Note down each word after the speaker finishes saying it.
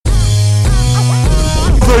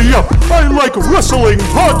the Yep, I Like Wrestling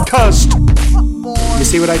podcast. You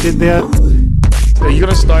see what I did there? Are you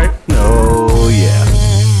gonna start? Oh, yeah.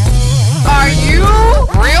 Are you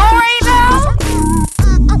real right now?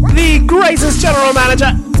 The greatest general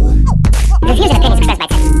manager.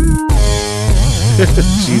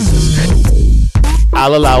 Jesus.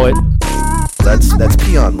 I'll allow it. That's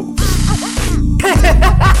peon moves.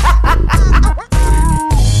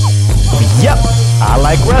 Yep, I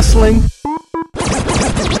like wrestling.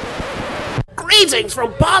 Greetings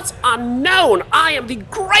from parts unknown. I am the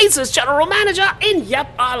greatest general manager in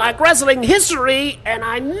Yep, I Like Wrestling history, and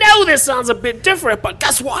I know this sounds a bit different, but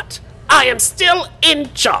guess what? I am still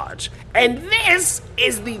in charge. And this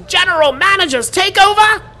is the General Manager's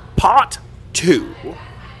Takeover, Part 2.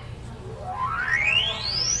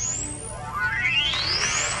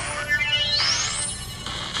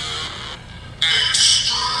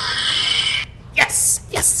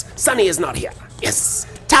 Yes, Sunny is not here. Yes,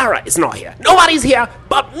 Tara is not here. Nobody's here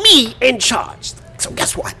but me in charge. So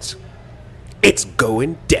guess what? It's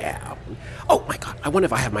going down. Oh my god, I wonder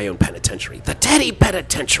if I have my own penitentiary. The Teddy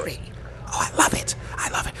Penitentiary. Oh, I love it.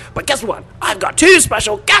 But guess what? I've got two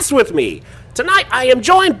special guests with me. Tonight I am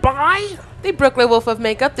joined by... The Brooklyn Wolf of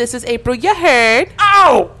Makeup. This is April. You heard?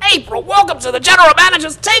 Oh, April, welcome to the General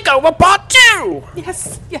Manager's Takeover Part 2.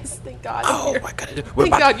 Yes. Thank God. Oh my god. Thank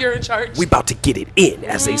God you're in charge. We're about to get it in,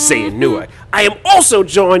 as they say in Newark. I am also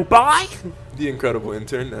joined by... The incredible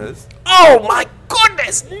intern, Nez. Oh my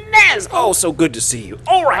goodness, Nez! Oh, so good to see you.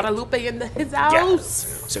 All right. Guadalupe in his house.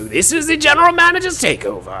 Yes. So this is the General Manager's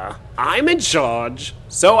Takeover. I'm in charge.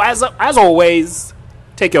 So as always,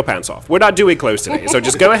 take your pants off. We're not doing clothes today, so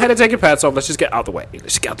just go ahead and take your pants off. Let's just get out the way.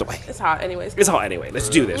 It's hot anyways. It's hot anyway. Let's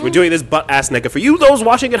do this. We're doing this butt-ass naked. For you, those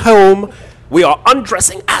watching at home, we are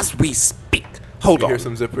undressing as we speak. Hold You on. hear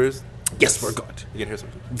some zippers? Yes, we're good. You can hear some.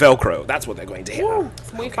 Velcro. That's what they're going to hear.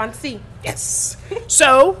 It's muy fancy. Yes.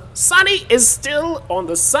 So, Sunny is still on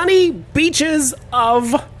the sunny beaches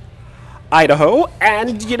of Idaho,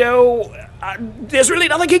 and, there's really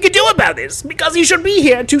nothing he can do about this, because he should be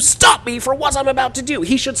here to stop me for what I'm about to do.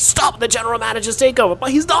 He should stop the General Manager's Takeover,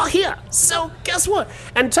 but he's not here. So, guess what?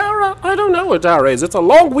 And Tara, I don't know where Tara is. It's a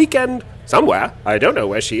long weekend somewhere. I don't know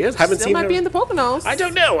where she is. Haven't Still seen might her. be in the Poconos. I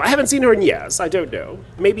don't know. I haven't seen her in years. I don't know.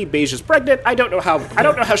 Maybe Beige is pregnant. I don't know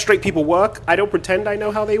how straight people work. I don't pretend I know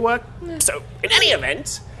how they work. So, in any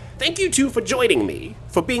event, thank you two for joining me,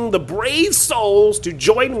 for being the brave souls to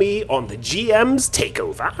join me on the GM's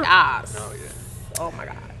Takeover. Yes. Oh, yeah. Oh my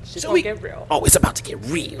God. Shit's So gonna we get real. Oh, it's about to get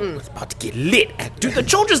real. It's about to get lit. Do the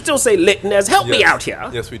children still say lit? Nez, help me out here.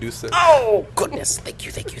 Yes, we do, sir. Oh, goodness. Thank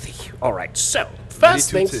you. All right, so,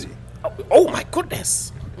 first Titty things... titty. Oh, my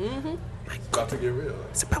goodness. My About God. to get real.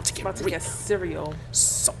 It's about to get About to real. get cereal.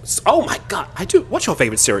 Oh my god, I do. What's your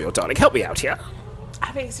favorite cereal, darling? Help me out here.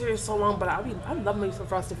 I've been cereal so long, but I love me some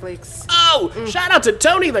Frosted Flakes. Oh, shout out to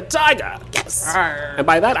Tony the Tiger. Yes. Arr. And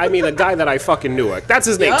by that, I mean the guy that I fucking knew. That's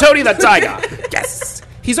his name, Yup. Tony the Tiger. Yes.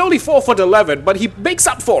 He's only 4'11", but he makes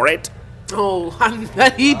up for it Oh,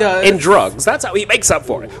 that he does. in drugs. That's how he makes up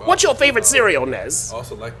for it. What's your favorite cereal, Nez? I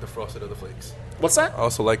also like the frosted of the flakes. What's that? I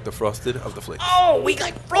also like the frosted of the flakes. Oh, we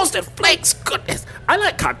like Frosted Flakes. Goodness. I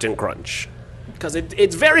like Captain Crunch. Because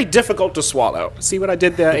it's very difficult to swallow. See what I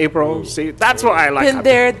did there, April? See, that's why I like Been Captain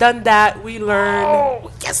there, done that. We learned.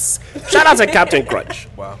 Oh, yes. Shout out to Captain Crunch.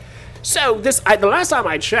 Wow. So, the last time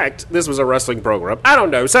I checked, this was a wrestling program. I don't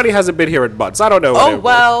know. Sonny hasn't been here in months. I don't know. Oh,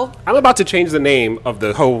 well. I'm about to change the name of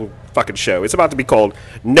the whole fucking show. It's about to be called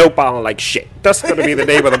Nope, I Don't Like Shit. That's going to be the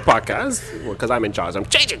name of the podcast. Because I'm in charge. I'm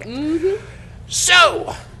changing it.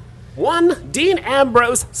 So, one Dean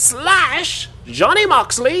Ambrose / Johnny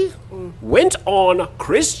Moxley went on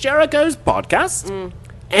Chris Jericho's podcast.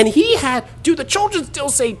 And he had... Do the children still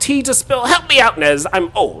say tea to spill? Help me out, Nez.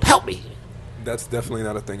 I'm old. Help me. That's definitely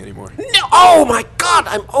not a thing anymore. No, oh my god,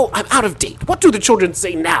 I'm out of date. What do the children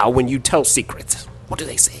say now when you tell secrets? What do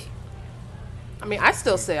they say? I mean, I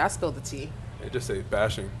still say I spilled the tea. They just say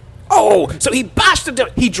bashing. Oh, so he bashed the...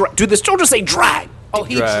 Do the children say drag? Oh,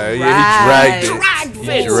 he Drag. dragged. Yeah, he dragged it. Drag, He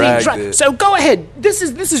Vince. dragged it. So go ahead. This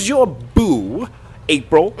is your boo,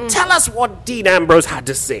 April. Tell us what Dean Ambrose had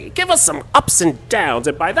to say. Give us some ups and downs.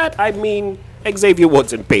 And by that, I mean Xavier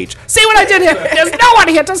Woods and Paige. See what I did here? There's no one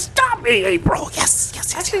here to stop me, April. Yes.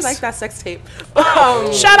 yes, I actually yes. like that sex tape.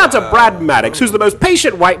 Shout out to Brad Maddox, who's the most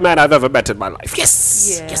patient white man I've ever met in my life.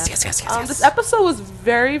 Yes. Yeah. Yes. This episode was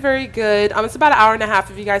very, very good. It's about an hour and a half.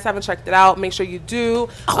 If you guys haven't checked it out, make sure you do.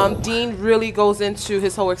 Dean really goes into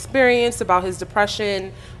his whole experience about his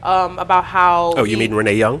depression, about how. Oh, you mean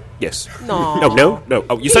Renee Young? Yes. No. No.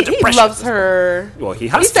 Oh, you said He depression. loves her. Well, he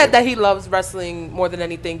has He to. said that he loves wrestling more than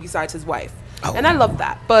anything besides his wife. And I love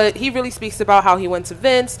that. But he really speaks about how he went to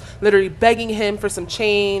Vince, literally begging him for some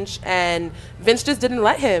change, and Vince just didn't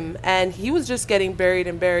let him. And he was just getting buried,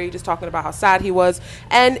 just talking about how sad he was.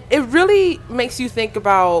 And it really makes you think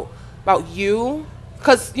about you.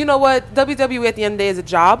 Because you know what? WWE at the end of the day is a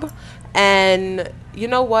job. And you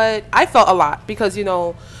know what? I felt a lot because,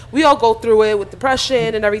 we all go through it with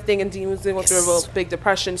depression and everything, and Dean was going through a real big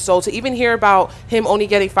depression. So to even hear about him only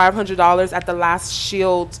getting $500 at the last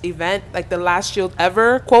Shield event, like the last Shield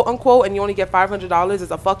ever, quote unquote, and you only get $500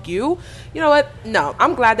 is a fuck you. You know what? No,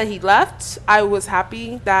 I'm glad that he left. I was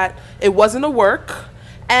happy that it wasn't a work,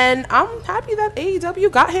 and I'm happy that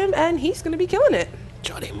AEW got him, and he's going to be killing it.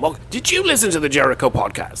 Johnny Mog, did you listen to the Jericho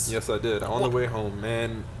podcast? Yes, I did. On the way home,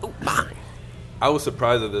 man. Oh, my. I was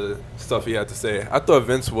surprised at the stuff he had to say. I thought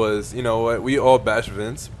Vince was, you know what, we all bash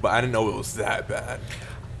Vince, but I didn't know it was that bad.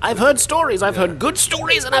 I've heard stories. I've heard good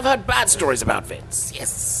stories, and I've heard bad stories about Vince.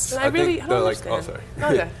 Yes. And I really think don't the, understand. sorry.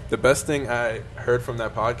 Okay. The best thing I heard from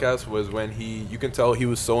that podcast was when you can tell he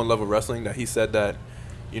was so in love with wrestling that he said that,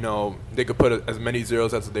 they could put as many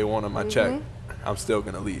zeros as they want on my check. I'm still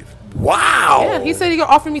going to leave. Wow. Yeah, he said he could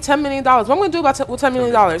offer me $10 million. What am I going to do about with $10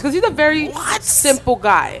 million? Because he's a very simple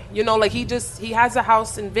guy. Like he has a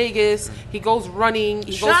house in Vegas. He goes running.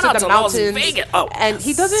 He Shout goes out to the to Las mountains. Vegas. Oh, and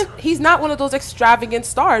yes. he's not one of those extravagant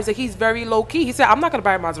stars. Like he's very low key. He said, I'm not going to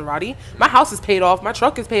buy a Maserati. My house is paid off. My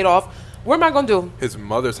truck is paid off. What am I going to do? His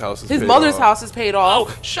mother's house is His paid mother's off. house is paid off.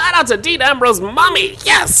 Oh, shout out to Dean Ambrose's mommy.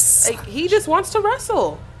 Yes. Like he just wants to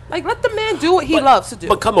wrestle. Like, let the man do what he loves to do.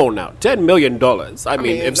 But come on now, $10 million. I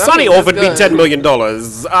mean, if that Sonny means offered me good. $10 million,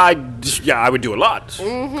 I would do a lot.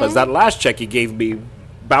 Because that last check he gave me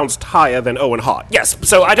bounced higher than Owen Hart. Yes,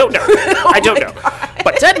 so I don't know. I don't know.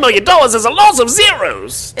 But $10 million is a loss of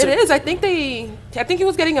zeros. It is. I think he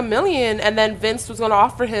was getting $1 million, and then Vince was going to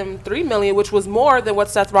offer him $3 million, which was more than what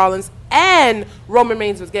Seth Rollins and Roman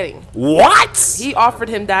Reigns was getting. What? He offered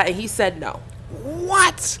him that, and he said no.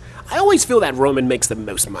 What? I always feel that Roman makes the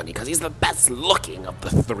most money because he's the best looking of the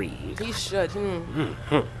three. He should. Don't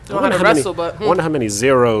I know how to wrestle, but wonder how many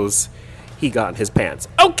zeros he got in his pants.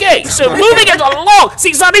 Okay, so moving it along.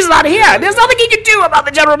 See, Sonny's not here. There's nothing he can do about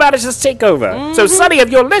the general manager's takeover. So, Sonny, if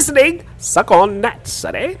you're listening, suck on that,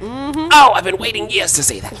 Sonny. Oh, I've been waiting years to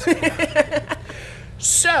say that.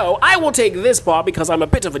 So, I will take this part because I'm a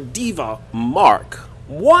bit of a diva, Mark.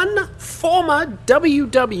 One former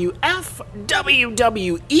WWF,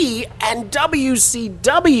 WWE, and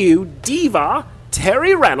WCW diva,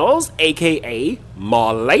 Terry Reynolds, a.k.a.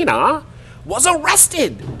 Marlena, was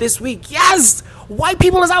arrested this week. Yes! White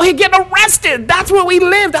people is out here getting arrested. That's where we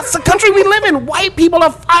live. That's the country we live in. White people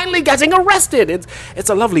are finally getting arrested. It's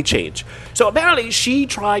a lovely change. So apparently she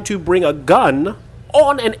tried to bring a gun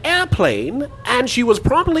on an airplane, and she was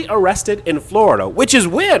promptly arrested in Florida, which is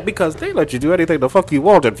weird because they let you do anything the fuck you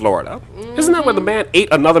want in Florida. Isn't that where the man ate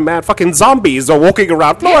another man? Fucking zombies are walking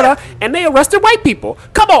around Florida, and they arrested white people.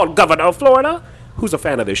 Come on, Governor of Florida. Who's a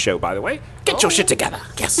fan of this show, by the way? Get your shit together.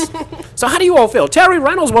 Yes. So how do you all feel? Terry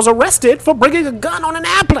Reynolds was arrested for bringing a gun on an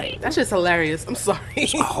airplane. that's just hilarious. I'm sorry.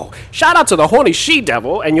 Oh, shout out to the horny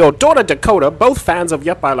she-devil and your daughter Dakota, both fans of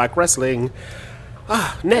Yep, I Like Wrestling.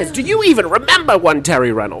 Nez, do you even remember one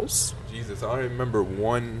Terry Reynolds? Jesus, I only remember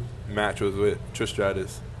one match was with Trish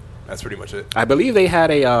Stratus. That's pretty much it. I believe they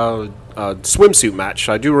had a swimsuit match.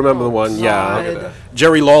 I do remember the one. God. Yeah,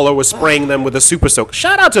 Jerry Lawler was spraying them with a super soaker.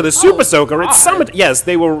 Shout out to the super soaker. It's summer. Yes,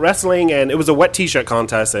 they were wrestling, and it was a wet T-shirt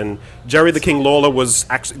contest. And Jerry the King Lawler was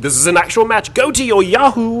actually. This is an actual match. Go to your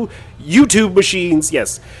Yahoo YouTube machines.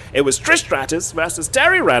 Yes, it was Trish Stratus versus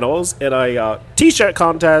Terry Reynolds in a T-shirt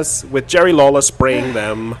contest with Jerry Lawler spraying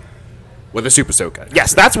them with a super soaker.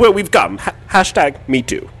 Yes, that's where we've come. Hashtag Me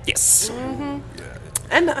Too. Yes.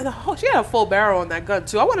 And she had a full barrel on that gun,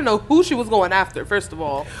 too. I want to know who she was going after, first of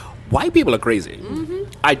all. White people are crazy.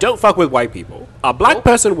 I don't fuck with white people. A black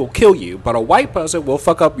person will kill you, but a white person will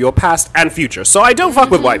fuck up your past and future. So I don't fuck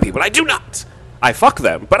with white people. I do not. I fuck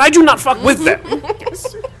them, but I do not fuck with them.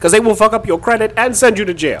 Because they will fuck up your credit and send you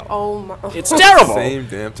to jail. Oh, my. It's terrible. Same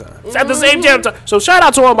damn time. It's at the same damn time. So shout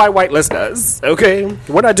out to all my white listeners, okay?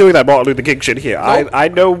 We're not doing that Martin Luther King shit here. I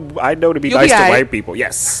know to be You'll nice be to aight. white people.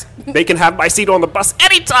 Yes. They can have my seat on the bus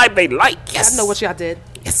anytime they like. Yes. I know what y'all did.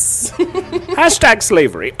 Yes. Hashtag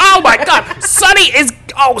slavery. Oh my God. Sonny is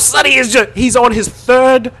just, he's on his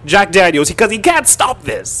third Jack Daniels because he can't stop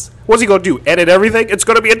this. What's he going to do? Edit everything? It's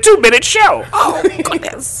going to be a 2-minute show. Oh,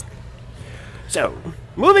 goodness. So,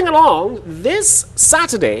 moving along, this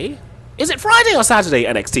Saturday, is it Friday or Saturday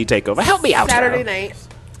NXT TakeOver? Help me out Saturday here. night.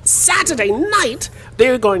 Saturday night,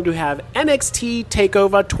 they're going to have NXT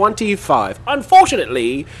TakeOver 25.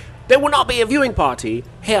 Unfortunately, there will not be a viewing party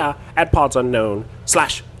here at Pods Unknown /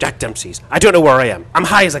 Jack Dempsey's. I don't know where I am. I'm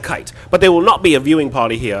high as a kite. But there will not be a viewing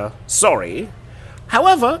party here. Sorry.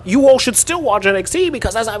 However, you all should still watch NXT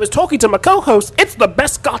because as I was talking to my co-host, it's the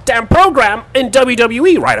best goddamn program in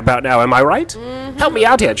WWE right about now. Am I right? Mm-hmm. Help me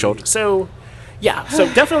out here, children. So, yeah. So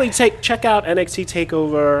definitely check out NXT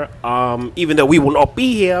TakeOver. Even though we will not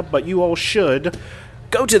be here, but you all should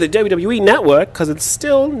go to the WWE Network because it's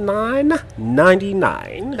still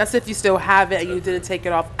 $9.99. That's if you still have it and you didn't take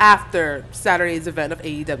it off after Saturday's event of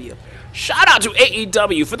AEW. Shout out to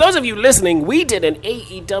AEW. For those of you listening, we did an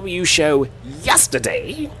AEW show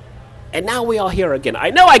yesterday, and now we are here again. I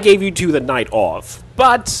know I gave you two the night off,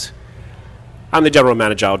 but I'm the general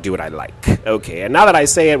manager. I'll do what I like. Okay, and now that I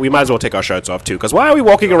say it, we might as well take our shirts off too, because why are we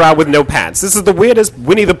walking around with no pants? This is the weirdest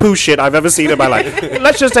Winnie the Pooh shit I've ever seen in my life.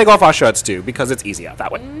 Let's just take off our shirts too, because it's easier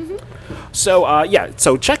that way. Mm-hmm. So, yeah,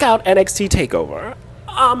 so check out NXT TakeOver.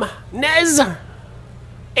 Nez,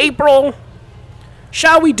 April,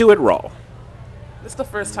 shall we do it raw? This is the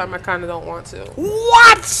first time I kind of don't want to.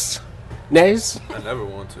 What? Nez? I never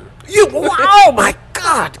want to. Oh my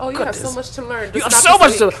God! Oh, you goodness. have so much to learn. You have so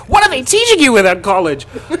much to. What are they teaching you in that college?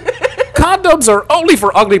 Condoms are only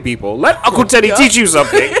for ugly people. Let Uncle Teddy teach you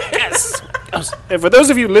something. Yes. And for those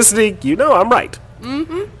of you listening, you know I'm right.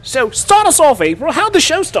 Mm-hmm. So start us off, April. How'd the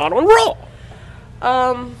show start on Raw?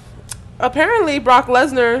 Apparently Brock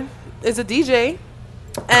Lesnar is a DJ,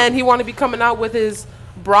 and he wanted to be coming out with his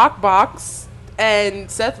Brock box. And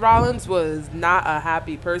Seth Rollins was not a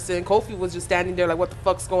happy person. Kofi was just standing there like, what the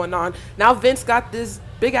fuck's going on? Now Vince got this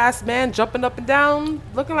big-ass man jumping up and down,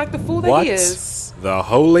 looking like the fool that he is. The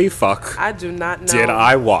holy fuck I do not know. did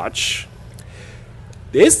I watch?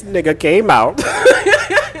 This nigga came out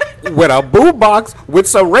with a boombox with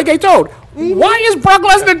some reggaeton. Mm-hmm. Why is Brock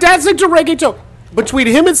Lesnar dancing to reggaeton? Between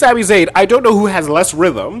him and Sami Zayn, I don't know who has less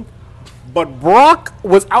rhythm. But Brock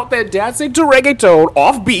was out there dancing to reggaeton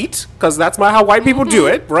off beat, because that's how white people do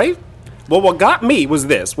it, right? Well, what got me was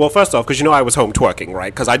this. Well, first off, because you know I was home twerking,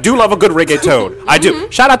 right? Because I do love a good reggaeton. I do.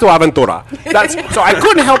 Shout out to Aventura. So I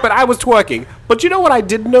couldn't help it. I was twerking. But you know what I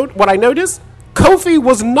did note? What I noticed? Kofi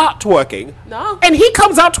was not twerking. No. And he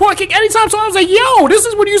comes out twerking anytime. So I was like, yo, this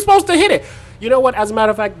is when you're supposed to hit it. You know what? As a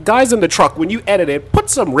matter of fact, guys in the truck, when you edit it, put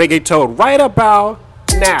some reggaeton right about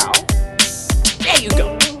now. There you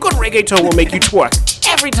go. Good reggaeton will make you twerk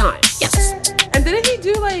every time. Yes. And didn't he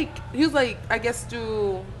do I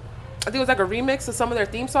think it was like a remix of some of their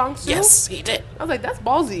theme songs too? Yes, he did. I was like, that's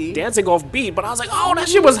ballsy. Dancing off beat, but I was like, oh, that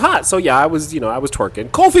shit was hot. So yeah, I was twerking.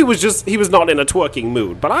 Kofi was he was not in a twerking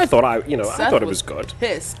mood, but I thought I thought it was good.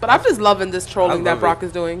 Pissed, but I'm just loving this trolling that Brock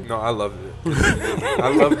is doing. No, I love it. I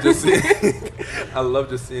love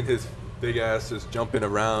just seeing his big ass just jumping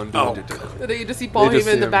around. Oh, and then you just see Paul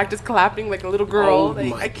Heyman in the back just clapping like a little girl.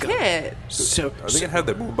 Oh, I can't. So are they gonna have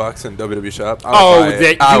that boombox in WWE shop?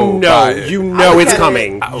 You know it's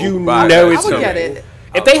coming. You know it's coming. Get it.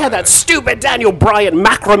 If they had that stupid Daniel Bryan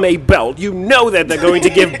macrame belt, you know that they're going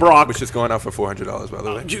to give Brock. Which is going out for $400, by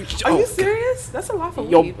the way. Are you serious? That's a lot for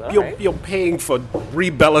weed. You're paying for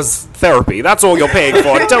Brie Bella's therapy. That's all you're paying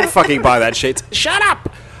for. Don't fucking buy that shit. Shut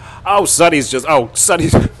up. Sonny's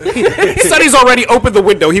already opened the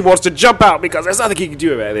window. He wants to jump out because there's nothing he can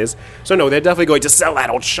do about this. So no, they're definitely going to sell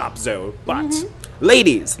that on Shop Zone. But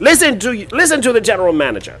ladies, listen to the general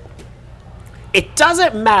manager. It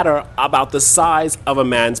doesn't matter about the size of a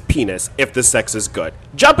man's penis if the sex is good.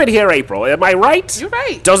 Jump in here, April. Am I right? You're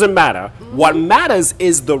right. Doesn't matter. What matters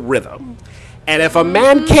is the rhythm. And if a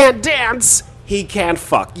man can't dance, he can't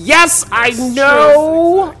fuck. Yes, I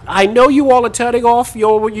know. Exactly. I know you all are turning off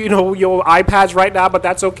your iPads right now, but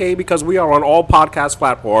that's okay because we are on all podcast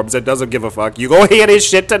platforms. It doesn't give a fuck. You go hear this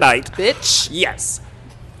shit tonight, bitch. Yes.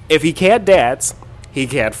 If he can't dance, he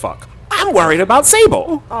can't fuck. I'm worried about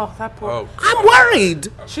Sable. Oh, that poor. Oh, I'm worried.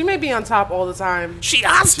 She may be on top all the time. She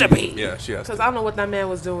has to be. Yeah, she has to. Because I don't know what that man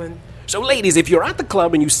was doing. So, ladies, if you're at the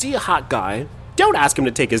club and you see a hot guy, don't ask him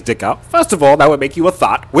to take his dick out. First of all, that would make you a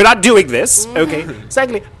thought. We're not doing this, okay?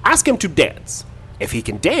 Secondly, ask him to dance. If he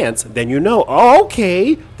can dance, then you know,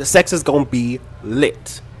 okay, the sex is going to be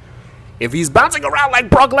lit. If he's bouncing around like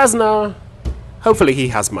Brock Lesnar, hopefully he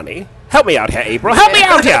has money. Help me out here, April. Help me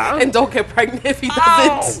out here. And don't get pregnant if he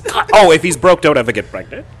doesn't. God. Oh, if he's broke, don't ever get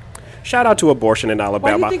pregnant. Shout out to abortion in Why do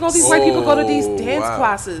Alabama. you think all these white people go to these dance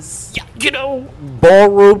classes? Yeah, you know,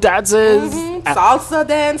 ballroom dances. Salsa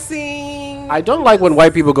dancing. I don't like when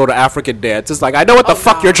white people go to African dance. It's like, I know what the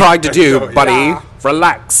fuck you're trying to do, buddy. Nah.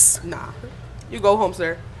 Relax. Nah. You go home,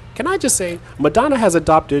 sir. Can I just say, Madonna has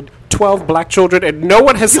adopted 12 black children and no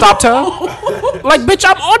one has stopped her? Like, bitch,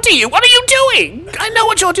 I'm onto you. What are you doing? I know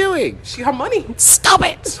what you're doing. She her money. Stop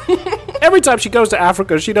it. Every time she goes to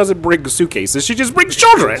Africa, she doesn't bring suitcases. She just brings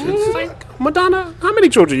children. It's like, Madonna, how many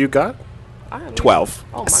children you got? 12.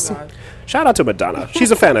 Oh, my God. Shout out to Madonna.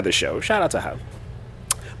 She's a fan of the show. Shout out to her.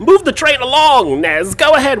 Move the train along, Nez.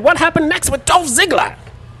 Go ahead. What happened next with Dolph Ziggler?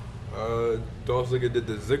 Dolph Ziggler did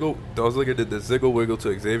the Ziggle Wiggle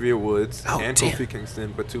to Xavier Woods and Kofi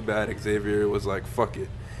Kingston, but too bad Xavier was like, fuck it.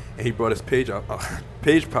 And he brought his page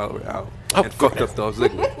power out and fucked up Dolph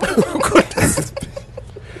Ziggler.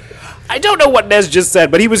 I don't know what Nez just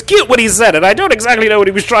said, but he was cute when he said it. I don't exactly know what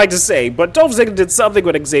he was trying to say, but Dolph Ziggler did something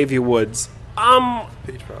with Xavier Woods.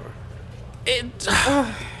 Page power.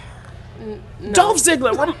 Dolph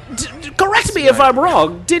Ziggler, correct me if I'm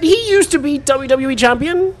wrong. Did he used to be WWE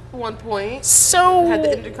champion? 1 point. So Had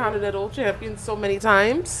the Intercontinental Champion so many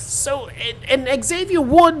times. So and Xavier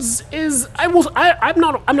Woods is I'm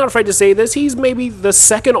not afraid to say this. He's maybe the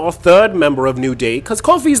second or third member of New Day because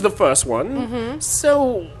Kofi's the first one.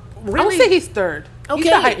 So really, I would say he's third. He's Okay.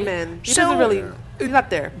 the hype man. He So- doesn't really. He's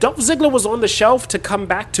not there. Dolph Ziggler was on the shelf to come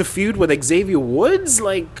back to feud with Xavier Woods.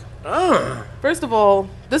 Like, First of all,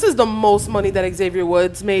 this is the most money that Xavier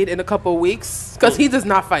Woods made in a couple of weeks because he does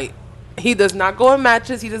not fight. He does not go in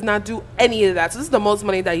matches. He does not do any of that. So this is the most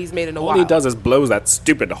money that he's made in a all while. he does is blows that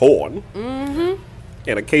stupid horn. And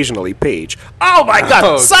occasionally Paige. Oh my God!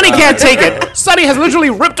 Oh, Sonny God. can't take it. Sonny has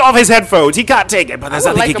literally ripped off his headphones. He can't take it, but there's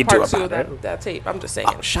I would nothing like he a can do part two about of it. that tape. I'm just saying.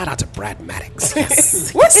 Shout out to Brad Maddox.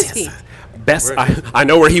 Yes. Where is he? Best. I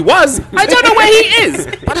know where he was. I don't know where he is,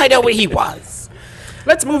 but I know where he was.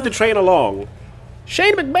 Let's move the train along.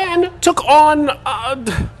 Shane McMahon took on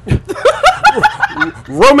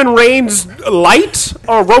Roman Reigns Light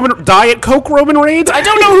or Diet Coke Roman Reigns. I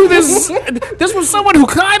don't know who this. This was someone who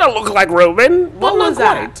kind of looked like Roman. What was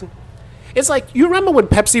that? It's like, you remember when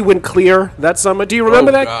Pepsi went clear that summer? Do you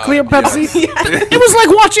remember that God, clear Pepsi? It was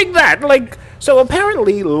like watching that. Like, so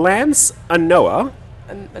apparently Lance Anoa'i.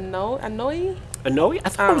 Annoy? Anoa'i? I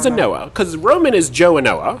thought it was Anoa'i, because Roman is Joe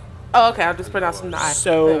Anoa'i. Oh, okay. I'm just pronouncing the I.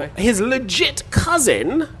 So Anyway. his legit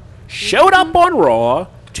cousin showed up on Raw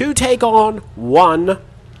to take on one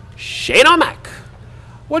Shane O'Mac.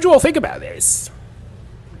 What'd you all think about this?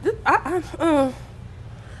 I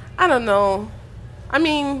don't know. I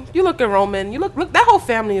mean, you look at Roman. You look. That whole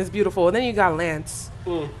family is beautiful. And then you got Lance.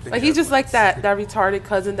 Like he's just like that retarded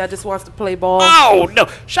cousin that just wants to play ball. Oh, no.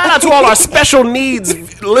 Shout out to all our special needs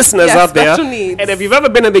listeners Yes, out there. special needs. And if you've ever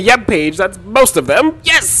been in the Yep page, that's most of them.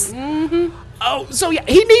 Yes. Oh, so yeah,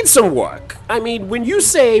 he needs some work. I mean, when you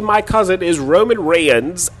say my cousin is Roman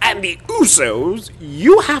Reigns and the Usos,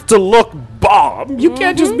 you have to look bomb. You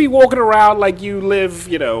can't just be walking around like you live,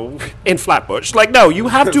 in Flatbush. Like, no, you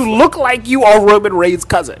have to look like you are Roman Reigns'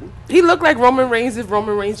 cousin. He looked like Roman Reigns if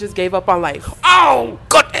Roman Reigns just gave up on life. Oh,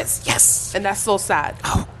 goodness, yes. And that's so sad.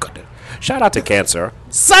 Oh, goodness. Shout out to cancer.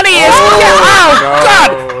 Sonny is. Oh,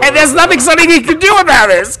 God. And there's nothing Sonny can do about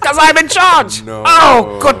this because I'm in charge. No.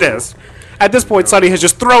 Oh, goodness. At this point, Sonny has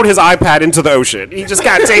just thrown his iPad into the ocean. He just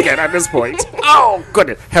can't take it at this point. Oh,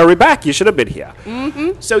 goodness. Harry back, you should have been here.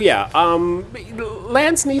 So, yeah,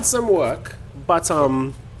 Lance needs some work, but,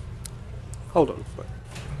 hold on.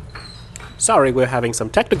 Sorry, we're having some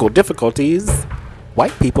technical difficulties.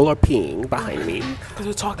 White people are peeing behind me. Because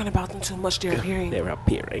we're talking about them too much. They're appearing. They're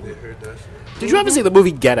appearing. Did you ever see the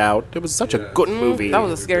movie Get Out? It was such a good movie. That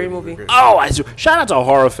was a scary movie. Oh, shout out to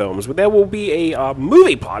horror films. There will be a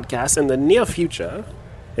movie podcast in the near future.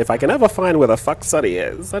 If I can ever find where the fuck Sonny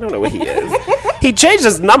is. I don't know where he is. He changed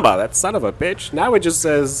his number, that son of a bitch. Now it just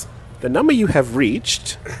says, the number you have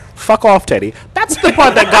reached. Fuck off, Teddy. That's the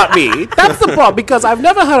part that got me. That's the part, because I've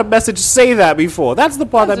never heard a message say that before. That's the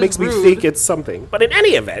part that makes That's me just think rude. it's something. But in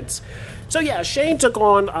any event, so yeah, Shane took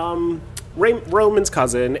on Roman's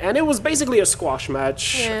cousin, and it was basically a squash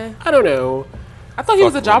match. Yeah. I don't know. I thought he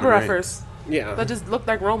was a Fuck jobber Roman at Reigns. first. Yeah. That just looked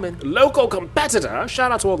like Roman. Local competitor.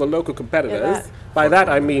 Shout out to all the local competitors. that. By that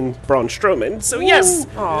I mean Braun Strowman. So yes.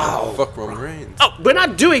 Oh, fuck Roman Reigns. Oh, we're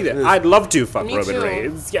not doing that. I'd love to fuck Me Roman too.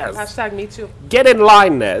 Reigns. Yes. Hashtag me too. Get in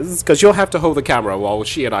line, Nez, because you'll have to hold the camera while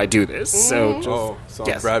she and I do this. So just, Oh, so I'm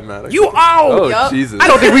yes. Brad Maddox. You Oh, Yup. Jesus. I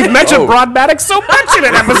don't think we've mentioned Oh. Brad Maddox so much in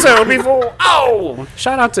an episode before. Oh,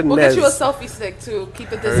 shout out to We'll Nez. get you a selfie stick to keep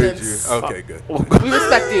the Heard you. distance. Okay, good. We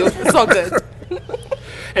respect you. It's all good.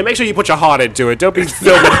 And make sure you put your heart into it. Don't be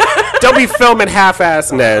filming. Don't be filming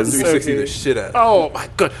half-ass Nez. 360 okay? the shit out of Oh my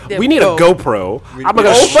god, There we we need a go. GoPro. We- I'm gonna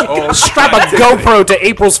Oh. strap a GoPro to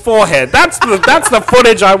April's forehead. That's the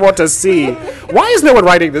footage I want to see. Why is no one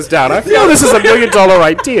writing this down? I feel this is $1 million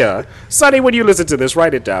idea. Sonny, when you listen to this,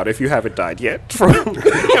 write it down if you haven't died yet.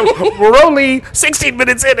 We're only 16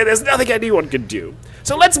 minutes in, and there's nothing anyone can do.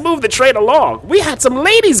 So let's move the train along. We had some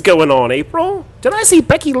ladies going on, April. Did I see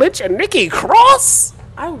Becky Lynch and Nikki Cross?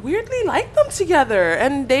 I weirdly like them together,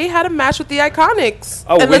 and they had a match with the Iconics.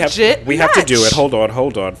 Oh, a we legit have to do it. match.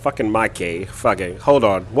 Hold on. Fucking Mikey. Fucking. Hold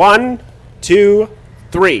on. 1, 2,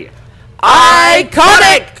 3.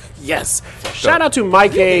 Iconic! Yes. Shout out to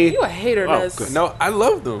Mikey. You a hater, Oh, Nez. good. No, I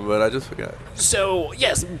love them, but I just forgot. So,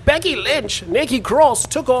 yes, Becky Lynch, Nikki Cross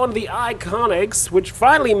took on the Iconics, which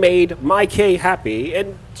finally made Mikey happy.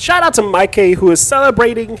 And shout out to Mikey, who is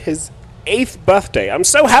celebrating his 8th birthday. I'm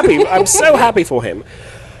so happy. I'm so happy for him.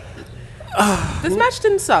 This match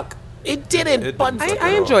didn't suck. It didn't, It but didn't I, suck. I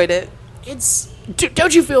enjoyed it. it's.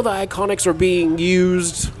 Don't you feel the Iconics are being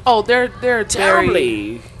used Oh, they're buried.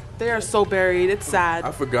 terribly? They are so buried. It's sad.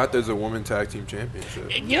 I forgot there's a women tag team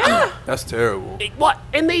championship. Yeah. That's terrible. What?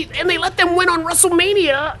 And they let them win on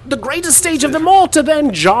WrestleMania, the greatest stage of them all, to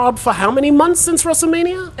then job for how many months since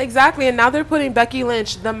WrestleMania? Exactly, and now they're putting Becky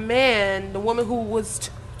Lynch, the woman who was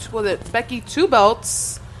Becky Two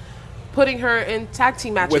Belts, putting her in tag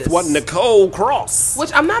team matches. With what? Nicole Cross.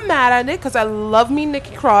 Which I'm not mad at it, because I love me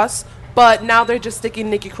Nikki Cross, but now they're just sticking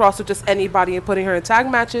Nikki Cross with just anybody and putting her in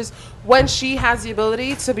tag matches when she has the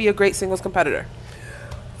ability to be a great singles competitor.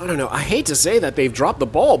 I don't know. I hate to say that they've dropped the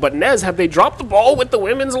ball, but Nez, have they dropped the ball with the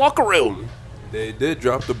women's locker room? They did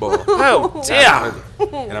drop the ball. Oh, dear.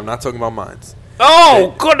 And I'm not talking about mines.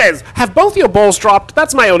 Oh, goodness. Have both your balls dropped?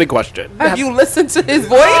 That's my only question. Have you listened to his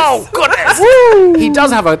voice? Oh, goodness. He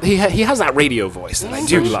does have he has that radio voice that I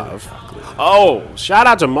do love. Oh, shout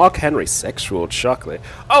out to Mark Henry, sexual chocolate.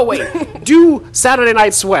 Oh, wait. Do Saturday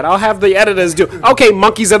Night Sweat. I'll have the editors do. Okay,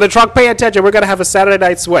 monkeys in the truck, pay attention. We're going to have a Saturday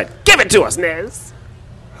Night Sweat. Give it to us, Nez.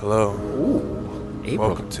 Hello. April.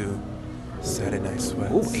 Welcome to Saturday Night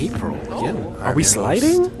Sweats. Oh, April. Yeah. Are I'm we your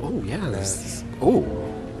sliding? host. Oh, yes. Oh.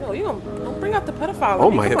 No, you don't bring out the pedophile. Oh,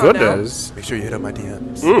 in me. my Come on now. goodness. Make sure you hit up my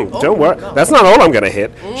DMs. Don't worry. That's not all I'm going to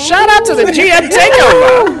hit. Shout out to the GM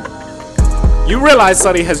Takeover. You realize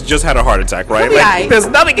Sonny has just had a heart attack, right? He'll be aight. There's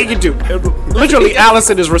nothing he can do. Literally,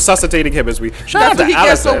 Allison is resuscitating him as we. Shout That's what out he to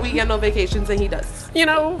gets Allison. when we get no vacations, and he does. You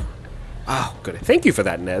know. Oh, good. Thank you for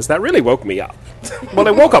that, Nez. That really woke me up. Well,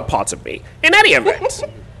 it woke up parts of me. In any event,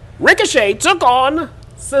 Ricochet took on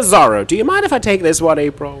Cesaro. Do you mind if I take this one,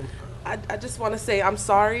 April? I just want to say I'm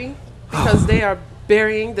sorry because they are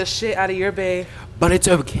burying the shit out of your bae. But it's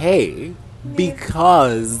okay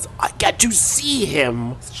because I get to see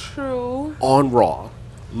him True. on Raw,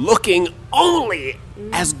 looking only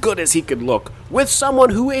as good as he could look, with someone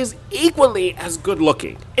who is equally as good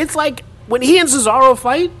looking. It's like when he and Cesaro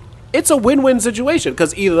fight, it's a win-win situation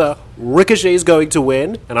because either Ricochet is going to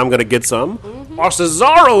win and I'm going to get some, or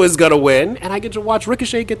Cesaro is going to win and I get to watch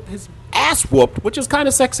Ricochet get his ass whooped, which is kind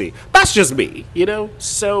of sexy. That's just me, you know?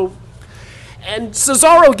 So. And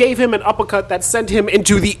Cesaro gave him an uppercut that sent him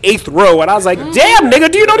into the 8th row. And I was like, damn,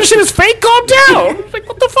 nigga, do you know this shit is fake? Calm down. Like,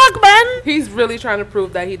 what the fuck, man? He's really trying to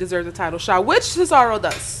prove that he deserves a title shot, which Cesaro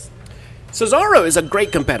does. Cesaro is a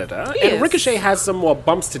great competitor. He And is. Ricochet has some more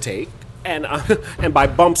bumps to take. And by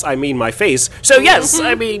bumps, I mean my face. So, yes,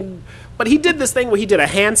 I mean... But he did this thing where he did a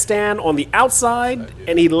handstand on the outside.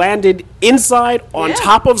 And he landed inside on Yeah.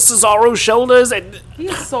 top of Cesaro's shoulders. And... He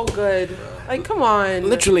is so good. Like, come on.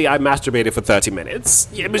 Literally, I masturbated for 30 minutes.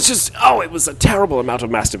 It was just, it was a terrible amount of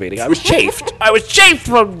masturbating. I was chafed. I was chafed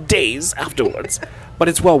for days afterwards. But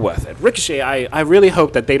it's well worth it. Ricochet, I really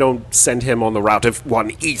hope that they don't send him on the route of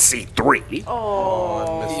one EC3. Oh,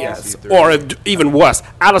 Yes. Or even worse,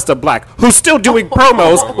 Aleister Black, who's still doing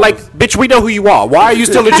promos like, bitch, we know who you are. Why are you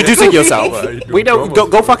still introducing yourself? Why are you doing We know, promos?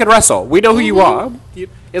 go fucking wrestle. We know who you are.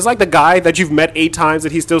 It's like the guy that you've met 8 times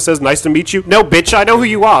and he still says, nice to meet you. No, bitch, I know who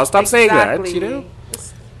you are. Stop saying that, you know?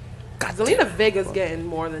 Zelina Vega's getting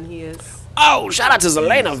more than he is. Oh, shout out to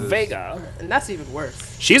Zelina Jesus. Vega. And that's even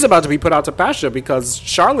worse. She's about to be put out to pasture because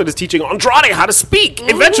Charlotte is teaching Andrade how to speak.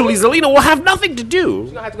 Eventually, Zelina will have nothing to do. You're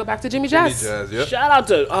gonna have to go back to Jimmy Jimmy Jazz. Jazz, yep. Shout out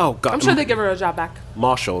to, oh, God. I'm sure they give her a job back.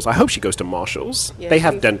 Marshalls. I hope she goes to Marshalls. Yeah, they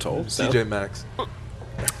have she's- dental. So. TJ Maxx.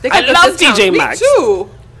 They I get the love discounts. TJ Me Maxx. too.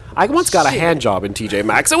 I once got a hand job in TJ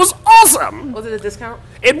Maxx. It was awesome. Was it a discount?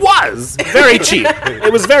 It was very cheap.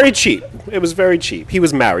 It was very cheap. It was very cheap. He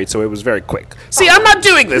was married, so it was very quick. See, I'm not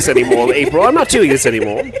doing this anymore, April. I'm not doing this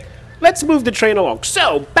anymore. Let's move the train along.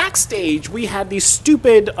 So, backstage, we had the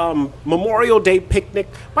stupid Memorial Day picnic.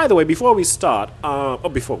 By the way, before we start,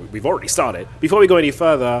 we've already started. Before we go any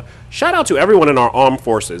further, shout out to everyone in our armed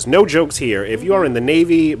forces. No jokes here. If you are in the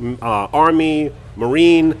Navy, Army,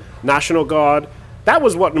 Marine, National Guard, that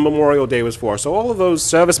was what Memorial Day was for. So all of those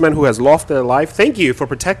servicemen who has lost their life, thank you for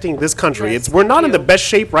protecting this country. Yes, We're not in thank the you. best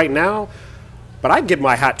shape right now, but I'd give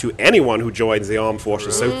my hat to anyone who joins the armed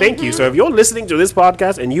forces. So thank you. So if you're listening to this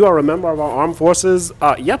podcast and you are a member of our armed forces,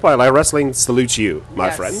 Yep, I Like Wrestling salutes you, my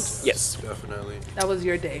Yes. friend. Yes. Definitely. That was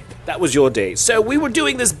your day. That was your day. So we were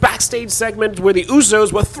doing this backstage segment where the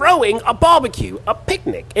Usos were throwing a barbecue, a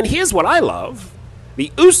picnic. And here's what I love.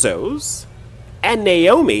 The Usos and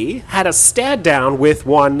Naomi had a stare down with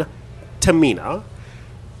one Tamina.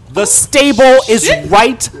 The stable is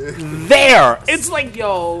right there. It's like,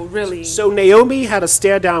 Yo, really? so Naomi had a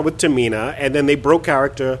stare down with Tamina, and then they broke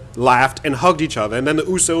character, laughed, and hugged each other. And then the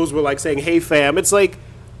Usos were like saying, "Hey fam," it's like,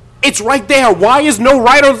 it's right there. Why is no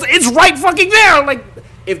writers? It's right fucking there. Like,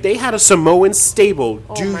 if they had a Samoan stable,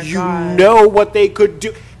 do my you God. know what they could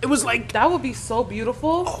do? It was like, That would be so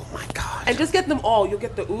beautiful. oh my God. And just get them all. You'll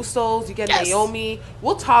get the Usos. You get Yes. Naomi.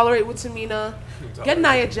 We'll tolerate with Tamina. Get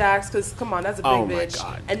Nia Jax, because come on, that's a big Oh my bitch.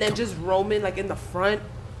 God. And then just Roman like in the front.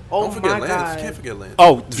 Oh Don't forget my Lance. God. Can't forget Lance.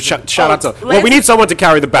 Oh, shout out to. Well, Lance- we need someone to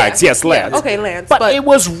carry the bags. Yeah. Yes, Lance. Yeah, okay, Lance, But, but- it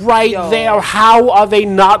was right Yo. there. How are they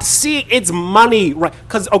not seeing? It's money, right?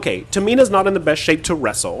 Because okay, Tamina's not in the best shape to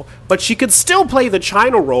wrestle, but she could still play the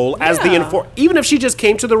China role as the Yeah. even if she just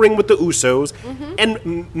came to the ring with the Usos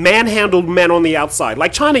and manhandled men on the outside,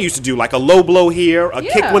 like China used to do, like a low blow here, a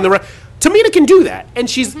kick Yeah. when the. Tamina can do that, and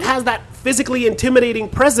she's has that physically intimidating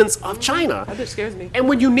presence of China. That bitch scares me. And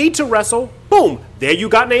when you need to wrestle, boom, there you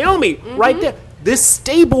got Naomi right there. This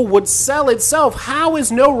stable would sell itself. How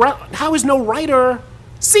is no writer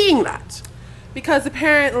seeing that? Because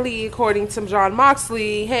apparently, according to John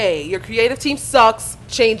Moxley, hey, your creative team sucks.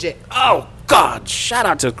 Change it. Oh God! Shout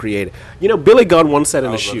out to creative. You know, Billy Gunn once said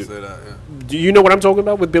in I a was about to shoot. say that, yeah. Do you know what I'm talking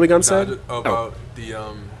about? What Billy Gunn Nah, said? just about the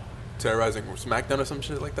terrorizing SmackDown or some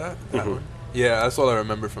shit like that. That one. Yeah, that's all I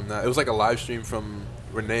remember from that. It was like a live stream from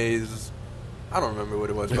Renee's. I don't remember what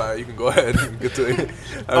it was, but you can go ahead and get to it.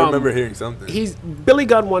 I remember hearing something. Billy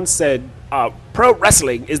Gunn once said, "Pro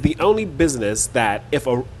wrestling is the only business that if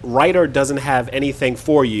a writer doesn't have anything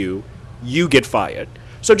for you, you get fired."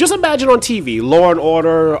 So just imagine on TV, Law and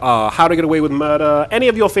Order, How to Get Away with Murder, any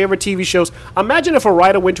of your favorite TV shows. Imagine if a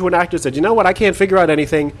writer went to an actor and said, "You know what? I can't figure out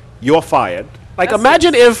anything. You're fired." Like, That's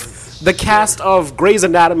imagine if the cast of Grey's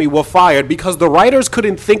Anatomy were fired because the writers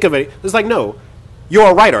couldn't think of it. It's like, no.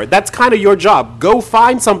 You're a writer. That's kind of your job. Go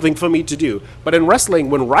find something for me to do. But in wrestling,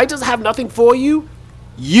 when writers have nothing for you,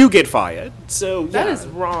 you get fired. So That yeah, is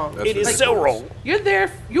wrong. it is Like, so wrong. You're there.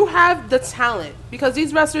 You have the talent because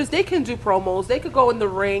these wrestlers, they can do promos. They could go in the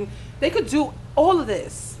ring. They could do all of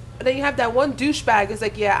this. And then you have that one douchebag. It's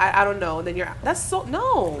like, yeah, I don't know. And then that's so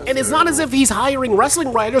no. And it's not as if he's hiring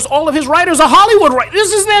wrestling writers. All of his writers are Hollywood writers.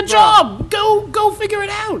 This is their job. Go figure it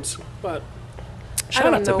out. But I shout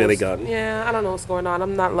don't out to know Billy what's- Gunn. Yeah, I don't know what's going on.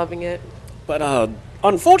 I'm not loving it. But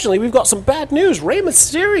unfortunately, we've got some bad news. Rey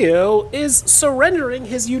Mysterio is surrendering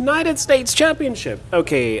his United States Championship.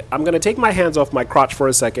 Okay, I'm going to take my hands off my crotch for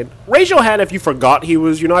a second. Raise your hand if you forgot he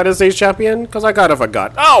was United States Champion, because I kind of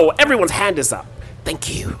forgot. Oh, everyone's hand is up.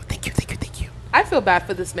 Thank you. I feel bad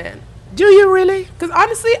for this man. Do you really? Because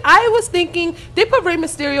honestly, I was thinking they put Rey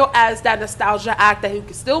Mysterio as that nostalgia act that he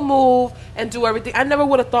could still move and do everything. I never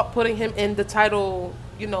would have thought putting him in the title,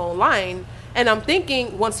 line. And I'm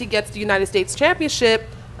thinking once he gets the United States Championship,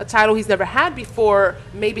 a title he's never had before,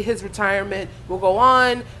 maybe his retirement will go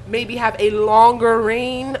on, maybe have a longer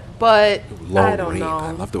reign, but I don't know.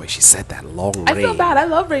 I love the way she said that. Long reign. I feel bad. I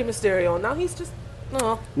love Rey Mysterio. Now he's just,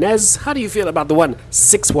 no. Nez, how do you feel about the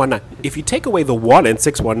 619? If you take away the 1 in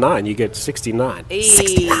 619, you get 69.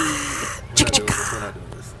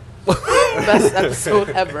 Best episode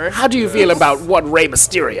ever. How do you feel about what Rey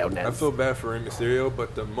Mysterio, I Nez? feel bad for Rey Mysterio,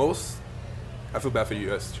 but I feel bad for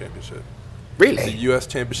U.S. Championship. The Really? U.S.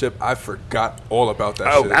 Championship, I forgot all about that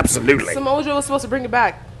Oh, shit. absolutely. Samoa Joe was supposed to bring it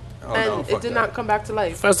back. Oh, and no, it fuck did that. not come back to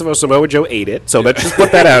life. First of all, Samoa Joe ate it, so let's just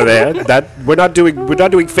put that out there. That we're not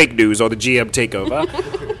doing fake news or the GM takeover.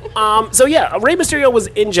 So yeah, Rey Mysterio was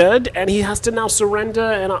injured, and he has to now surrender.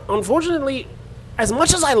 And unfortunately, as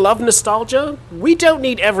much as I love nostalgia, we don't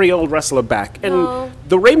need every old wrestler back. And No.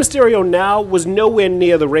 the Rey Mysterio now was nowhere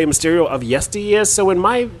near the Rey Mysterio of yesteryear. So in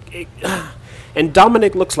my and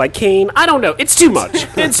Dominic looks like Kane. I don't know. It's too much.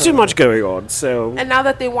 It's too much going on. So And now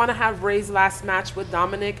that they want to have Ray's last match with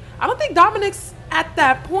Dominic, I don't think Dominic's at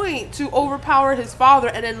that point to overpower his father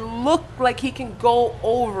and then look like he can go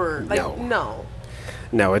over. Like, no.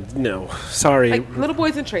 no. Sorry, Like, little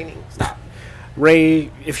boys in training. Stop. Ray.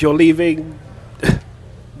 If you're leaving,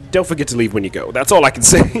 don't forget to leave when you go. That's all I can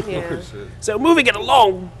say. Yeah. So moving it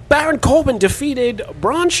along, Baron Corbin defeated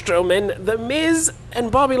Braun Strowman, The Miz,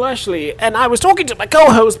 and Bobby Lashley. And I was talking to my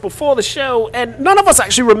co-host before the show, and none of us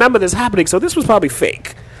actually remember this happening, so this was probably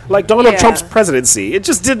fake. Like Donald Yeah. Trump's presidency. It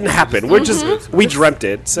just didn't happen. We dreamt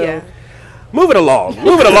it. So Yeah. Move it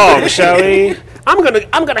along, shall we? I'm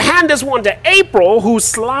gonna hand this one to April, who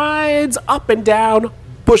slides up and down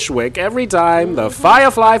Bushwick every time the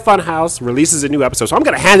Firefly Funhouse releases a new episode. So I'm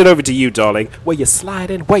gonna hand it over to you, darling. Where you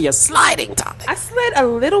sliding, darling? I slid a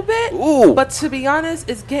little bit, Ooh. but to be honest,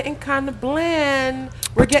 it's getting kind of bland.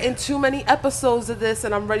 We're getting too many episodes of this,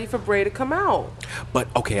 and I'm ready for Bray to come out. But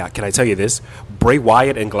okay, can I tell you this? Bray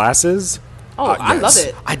Wyatt in glasses. Oh, I love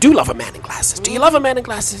it. I do love a man in glasses. Do you love a man in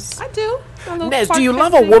glasses? I do. A little Nez, do you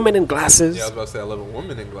Clark love a Kent woman in glasses? Yeah, I was about to say I love a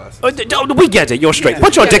woman in glasses. We get it. You're straight. Yeah,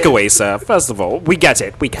 Put your we dick get it. away, sir. First of all, we get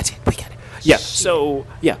it. Yeah. So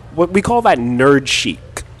yeah, what we call that nerd chic.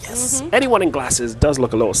 Yes. Anyone in glasses does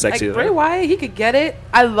look a little Like sexy. Bray Wyatt, he could get it.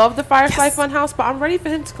 I love the Firefly Yes. Funhouse, but I'm ready for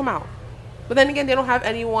him to come out. But then again, they don't have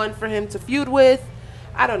anyone for him to feud with.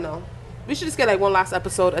 I don't know. We should just get like one last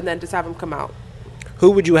episode and then just have him come out. Who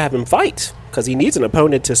would you have him fight? Because he needs an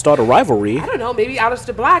opponent to start a rivalry. I don't know. Maybe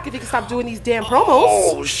Aleister Black if he can stop doing these damn promos.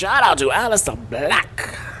 Oh, shout out to Aleister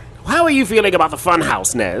Black. How are you feeling about the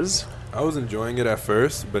Funhouse, Nez? I was enjoying it at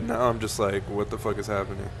first, but now I'm just like, what the fuck is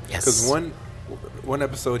happening? Yes. Because one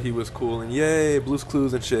episode he was cool and yay, Blue's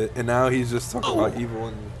Clues and shit, and now he's just talking about evil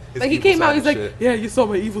and his Like he evil came out, side he's and like, shit. "Yeah, you saw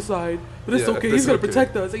my evil side, but it's Yeah, okay. it's He's gonna okay."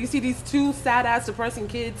 protect us." And you see these two sad ass depressing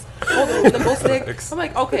kids holding the limbo stick. I'm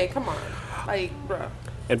like, okay, come on, like, bruh.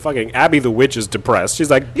 And fucking Abby the Witch is depressed. She's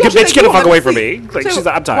like, Yo, bitch, she's like, get "You the won't fuck let away from sleep." me. Like, Chill. she's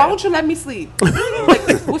like, I'm Why tired. won't you let me sleep?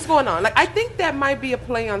 Like, what's going on? Like, I think that might be a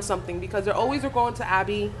play on something because they're always going to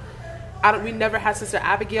Abby. We never had Sister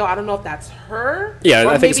Abigail. I don't know if that's her. Yeah, or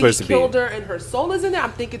I think maybe it's supposed he to be. killed her and her soul is in there.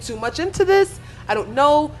 I'm thinking too much into this. I don't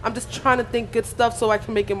know. I'm just trying to think good stuff so I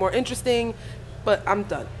can make it more interesting. But I'm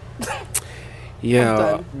done. Yeah,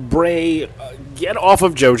 done. Bray, get off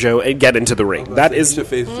of JoJo and get into the ring. That He is. should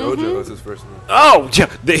face Mm-hmm. JoJo as his first name. Oh,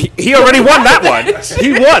 he already won that one.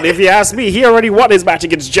 He won, if you ask me. He already won his match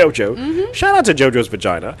against JoJo. Mm-hmm. Shout out to JoJo's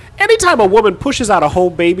vagina. Anytime a woman pushes out a whole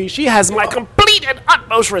baby, she has my complete and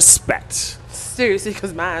utmost respect. Seriously,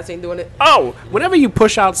 because my ass ain't doing it. Oh, whenever you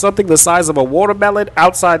push out something the size of a watermelon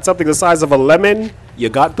outside something the size of a lemon, you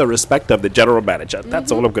got the respect of the general manager.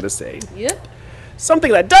 That's all I'm going to say. Yep.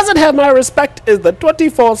 Something that doesn't have my respect is the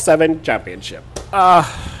 24/7 championship.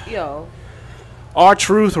 Yo.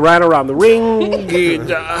 R-Truth ran around the ring.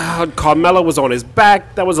 Carmella was on his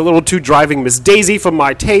back. That was a little too driving Miss Daisy for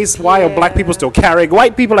my taste. Why are black people still carrying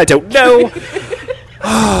white people? I don't know.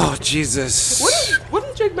 Oh, Jesus. What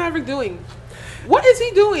is Drake Maverick doing? What is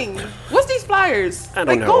he doing? What's these flyers? I don't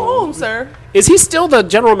like, know. go home, sir. Is he still the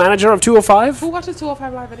general manager of 205? Who watches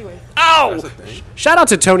 205 Live anyway? Oh! That's a thing. Shout out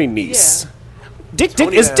to Tony Nese. Yeah. Dick,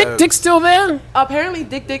 Tony is Dick has- still there? Apparently,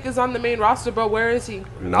 Dick is on the main roster, but where is he?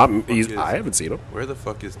 I haven't seen him. Where the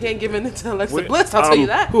fuck is He ain't giving it to Alexa Wait, Bliss. I'll tell you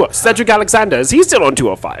that. Who? Cedric Alexander. Is he still on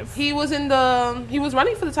 205? He was in the. He was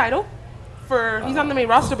running for the title. He's on the main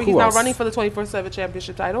roster, but he's who now else? running for the 24/7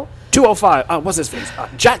 championship title. 205. What's his face?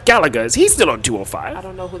 Jack Gallagher. Is he still on I 205?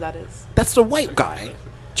 don't know who that is. That's the white guy.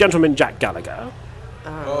 Gentleman Jack Gallagher.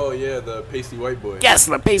 Oh yeah, the pasty white boy. Yes,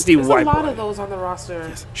 the pasty There's white a lot boy. of those on the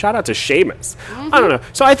roster. Shout out to Sheamus. I don't know.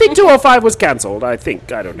 So I think 205 was canceled. I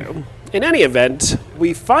don't know. In any event,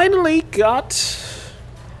 we finally got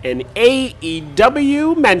an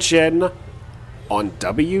AEW mention on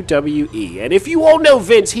WWE. And if you all know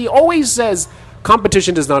Vince, he always says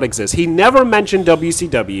competition does not exist. He never mentioned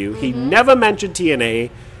WCW. He never mentioned TNA.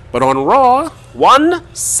 But on Raw, one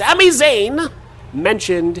Sami Zayn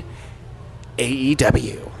mentioned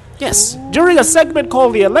AEW. Yes, during a segment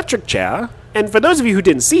called The Electric Chair. And for those of you who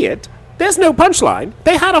didn't see it, there's no punchline.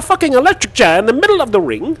 They had a fucking electric chair in the middle of the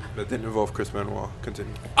ring. That didn't involve Chris Benoit.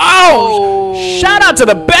 Continue. Oh, shout out to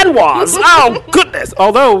the Benoits. Oh, goodness.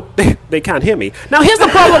 Although they can't hear me. Now, here's the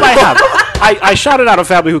problem I have. I shouted out a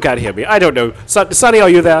family who can't hear me. I don't know. Sonny, are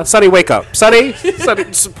you there? Sonny, wake up. Sonny?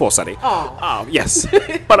 Poor Sonny. Oh, yes.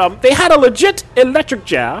 But they had a legit electric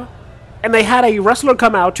chair, and they had a wrestler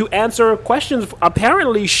come out to answer questions,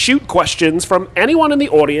 apparently shoot questions from anyone in the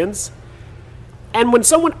audience. And when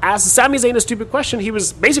someone asked Sami Zayn a stupid question, he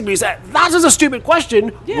was basically said, "That is a stupid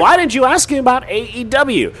question. Yeah. Why didn't you ask him about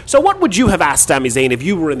AEW?" So what would you have asked Sami Zayn if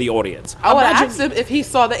you were in the audience? I would have asked him if he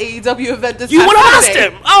saw the AEW event this You would have asked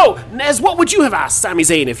him! Oh, Nez, what would you have asked Sami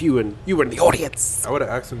Zayn if you were in the audience? I would have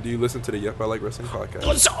asked him, do you listen to the Yep I Like Wrestling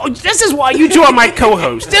podcast? So, this is why you two are my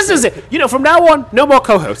co-hosts. This is it. You know, from now on, no more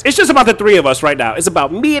co-hosts. It's just about the three of us right now. It's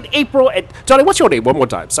about me and April and... Johnny, what's your name? One more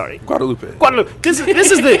time. Sorry. Guadalupe. This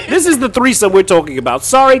is the threesome we're talking about.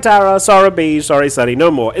 Sorry, Tara. Sorry, B. Sorry, Sonny. No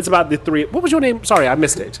more. It's about the three... What was your name? Sorry, I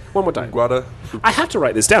missed it. One more time. Guada. I have to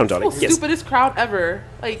write this down, Johnny. Yes. Stupidest crowd ever.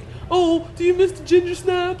 Like, oh, do you miss the ginger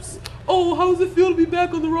snaps? Oh, how does it feel to be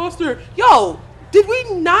back on the roster? Yo, did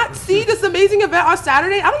we not see this amazing event on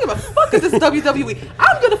Saturday? I don't give a fuck if this is WWE.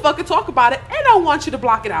 I'm gonna fucking talk about it, and I want you to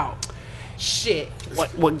block it out. Shit.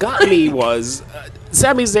 What got me was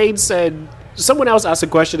Sami Zayn said... Someone else asked a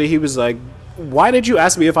question, and he was like, "Why did you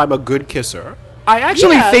ask me if I'm a good kisser?" I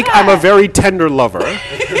actually think I'm a very tender lover.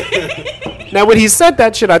 Now, when he said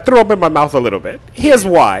that shit, I threw up in my mouth a little bit. Here's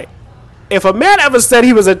why. If a man ever said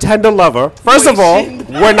he was a tender lover, first of all,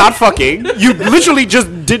 we're not fucking. You literally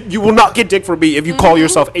just did. You will not get dick from me if you call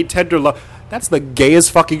yourself a tender lover. That's the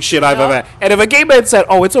gayest fucking shit I've ever had. And if a gay man said,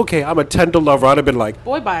 "Oh, it's okay, I'm a tender lover," I'd have been like,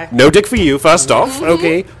 "Boy, bye. No dick for you, first off.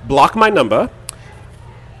 Okay, block my number.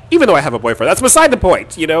 Even though I have a boyfriend. That's beside the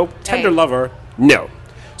point, you know? Tender lover, no.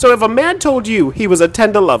 So if a man told you he was a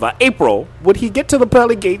tender lover, April, would he get to the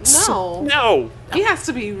pearly gates? No. He has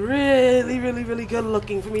to be really, really, really good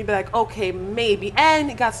looking for me to be like, okay, maybe. And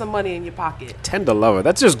you got some money in your pocket. Tender lover,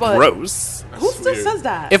 that's just gross. Who still says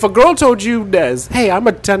that? If a girl told you, Nez, "Hey, I'm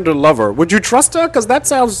a tender lover," would you trust her? Because that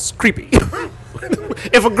sounds creepy.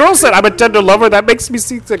 If a girl said, "I'm a tender lover," that makes me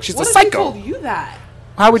see like she's a psycho. What if he told you that?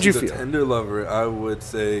 How would you She's feel? A tender lover, I would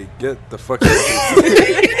say, get the fuck out.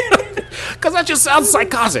 Because that just sounds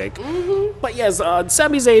psychotic. But yes,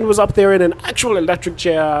 Sami Zayn was up there in an actual electric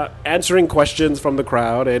chair answering questions from the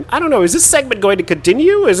crowd. And I don't know, is this segment going to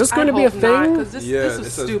continue? Is this going to be a thing? Because this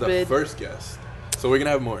is stupid. The first guest. So we're going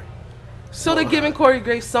to have more. So they're giving Corey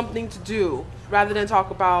Graves something to do rather than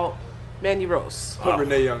talk about Mandy Rose. Put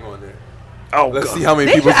Renee Young on there. Oh, let's God. see how many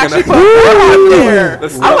They people's should going actually put her on there.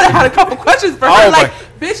 Let's I would have had a couple questions for her. Like,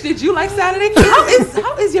 my- bitch, did you like Saturday?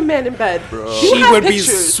 How is your man in bed? Bro. She would be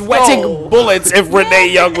sweating bullets if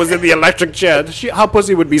Renee Young was in the electric chair. Her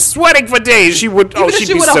pussy would be sweating for days. She would. Even if she'd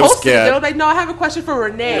she be would have so hosted it, scared. they were like, no, I have a question for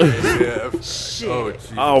Renee. Yeah. Shit. Oh,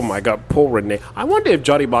 Jesus. Oh my God, poor Renee. I wonder if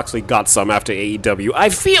Johnny Moxley got some after AEW. I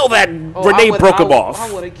feel that Oh, Renee broke him off.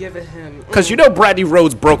 I would have given him. Because you know Brandy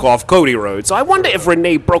Rhodes broke off Cody Rhodes. So I wonder if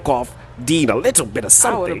Renee broke off Dean a little bit of I would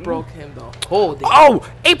something. have broke him though. Whole day. Oh,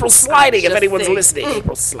 April Sliding, if Just anyone's saying. listening.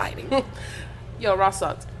 April Sliding. Yo, Ross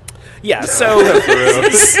sucked. Yeah, so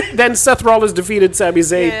then Seth Rollins defeated Sami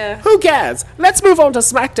Zayn. Yeah. Who cares? Let's move on to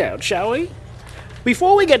SmackDown, shall we?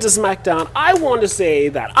 Before we get to SmackDown, I want to say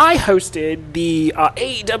that I hosted the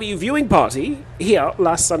AEW viewing party here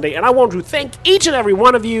last Sunday, and I want to thank each and every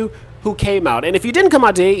one of you who came out. And if you didn't come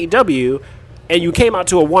out to AEW, and you came out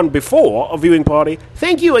to a one before a viewing party,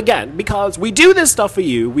 thank you again, because we do this stuff for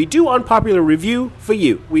you. We do Unpopular Review for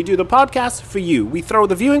you. We do the podcast for you. We throw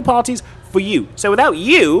the viewing parties for you. So without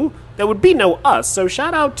you, there would be no us. So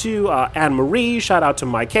shout out to Anne-Marie, shout out to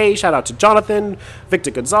Mike K, shout out to Jonathan,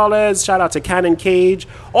 Victor Gonzalez, shout out to Cannon Cage,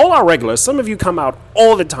 all our regulars. Some of you come out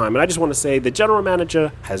all the time, and I just want to say the general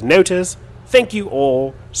manager has noticed. Thank you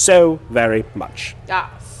all so very much.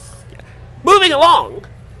 Yes. Moving along,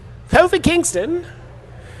 Kofi Kingston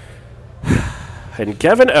and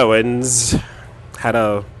Kevin Owens had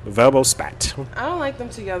a verbal spat. I don't like them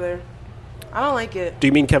together. I don't like it. Do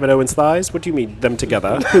you mean Kevin Owens' thighs? What do you mean, them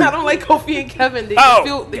together? I don't like Kofi and Kevin. They Oh,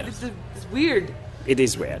 feel yes. it's weird. It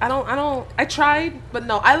is weird. I tried, but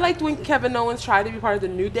no. I liked when Kevin Owens tried to be part of the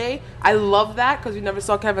New Day. I love that because we never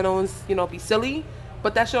saw Kevin Owens, be silly.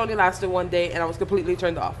 But that show only lasted one day, and I was completely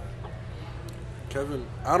turned off. Kevin,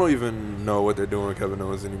 I don't even know what they're doing with Kevin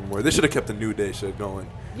Owens anymore. They should have kept the New Day shit going.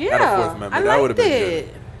 Yeah, at a fourth member. I That would have liked been it.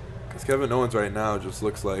 good. Because Kevin Owens right now just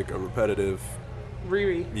looks like a repetitive.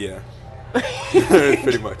 Riri. Yeah.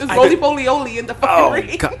 Pretty much. It's Roly Poly Oly in the fucking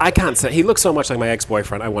ring. God, I can't say. He looks so much like my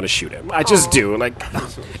ex-boyfriend. I want to shoot him. I just do. And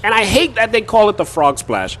I hate that they call it the frog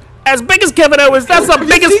splash. As big as Kevin Owens, that's the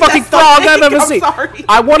biggest seen that fucking frog I've stomach? ever I'm seen. sorry.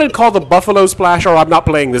 I want to call the Buffalo Splash, or I'm not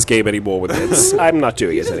playing this game anymore with this. I'm not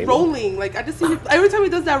doing He's this just anymore. rolling. Like, I just see him, every time he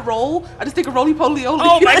does that roll, I just think of roly poly oly.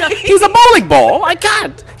 Oh my god, he's a bowling ball. I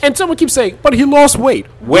can't. And someone keeps saying, but he lost weight.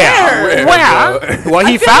 Where? Well,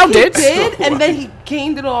 he found He it. did, and then he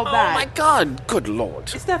gained it all Oh back. my god, good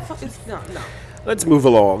lord. It's that. It's no. Let's move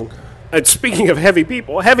along. And speaking of heavy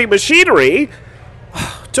people, Heavy Machinery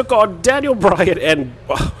took on Daniel Bryan and...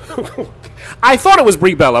 I thought it was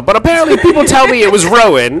Brie Bella, but apparently people tell me it was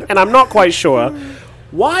Rowan, and I'm not quite sure.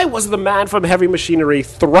 Why was the man from Heavy Machinery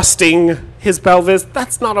thrusting his pelvis?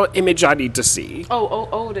 That's not an image I need to see.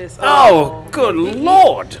 Otis. Oh, good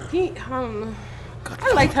lord.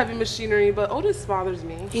 I liked Heavy Machinery, but Otis bothers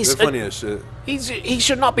me. He's They're funny as shit. he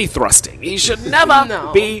should not be thrusting. He should never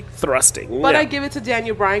No. be thrusting. But No. I give it to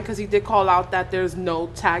Daniel Bryan because he did call out that there's no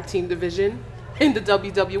tag team division in the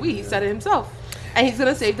WWE. He said it himself, and he's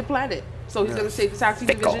gonna save the planet. So he's gonna save the tag team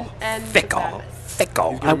division and the planet.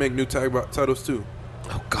 Fickle. He's gonna make new tag titles too.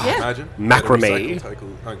 Oh god. Yeah. Imagine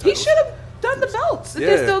Macrame. He should have done the belts if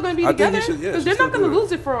they're Yeah. still gonna be I think he together. should- yeah, Because should they're not still gonna do it.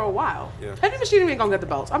 lose it for a while. Yeah. Heavy Machinery ain't gonna get the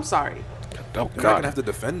belts. I'm sorry. Oh They're not god. gonna have to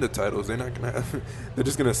defend the titles. They're not gonna. They're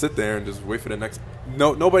just gonna sit there and just wait for the next.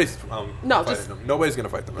 Nobody's. No, fighting just- them. Nobody's gonna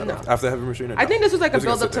fight them No. after Heavy Machinery. I think this was like a They're just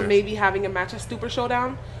build up gonna to sit there. maybe having a match at Super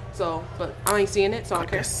Showdown. So, but I ain't seeing it, so I don't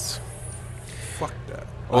care. Fuck that.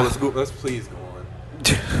 Oh, let's go. Let's please go on.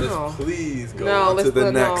 Let's please go No, on to let's the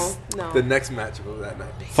go- next. no. The next match of that night.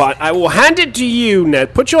 Fine, I will hand it to you,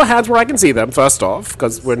 Ned. Put your hands where I can see them, first off,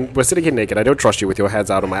 because when we're sitting here naked, I don't trust you with your hands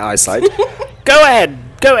out of my eyesight. Go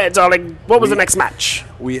ahead, darling. What was the next match?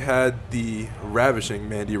 We had the ravishing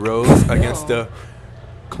Mandy Rose against the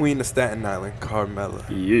Queen of Staten Island, Carmella.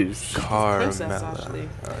 Yes. Princess, Carmella. actually.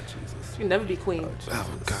 Oh, Jesus. You can never be queen. Oh,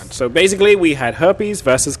 God. So basically, we had herpes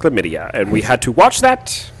versus chlamydia, and we had to watch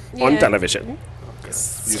that on Yeah. television.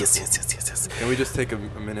 Yes. Can we just take a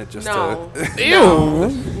minute just No. to...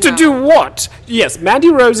 Ew. To do what? Yes, Mandy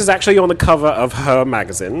Rose is actually on the cover of her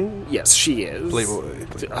magazine. Yes, she is. Playboy.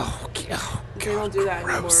 Oh, God. They don't do that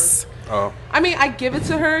anymore. Oh. I mean, I give it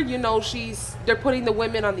to her. You know, they're putting the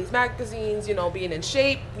women on these magazines. You know, being in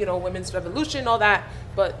shape. You know, women's revolution, all that.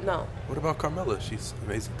 But no. What about Carmella? She's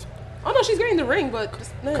amazing too. Oh no, she's great in the ring, but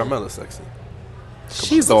just, nah. Carmella's sexy.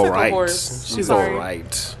 She's like all a right. horse. I'm She's sorry. all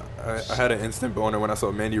right. I had an instant boner when I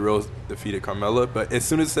saw Mandy Rose defeated Carmella, but as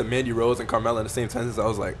soon as it said Mandy Rose and Carmella in the same sentence, I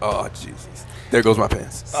was like, oh, Jesus. There goes my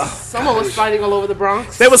pants. Someone was fighting all over the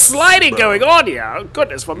Bronx. There was sliding going on here. Oh,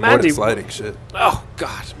 goodness, for More Mandy. than sliding shit. Oh,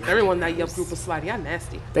 God. Man. Everyone in that Yelp group was sliding. Y'all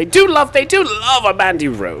nasty. They do love a Mandy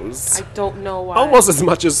Rose. I don't know why. Almost as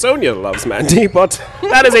much as Sonia loves Mandy, but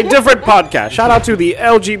that is a different podcast. Shout out to the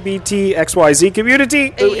LGBT XYZ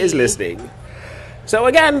community who is Hey. listening. So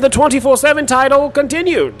again, the 24/7 title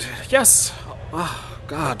continued. Yes. Oh,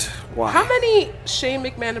 God. Why? How many Shane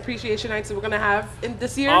McMahon appreciation nights are we gonna have in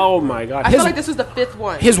this year? Oh, my God. I feel like this was the 5th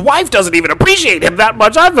one. His wife doesn't even appreciate him that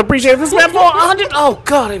much. I've appreciated this man for 100. Oh,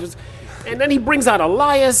 God. It was, and then he brings out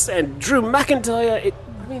Elias and Drew McIntyre.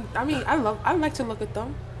 I mean, I like to look at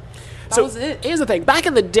them. That So was it. here's the thing. Back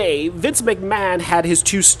in the day, Vince McMahon had his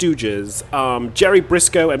two stooges, Jerry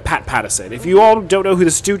Briscoe and Pat Patterson. If you all don't know who the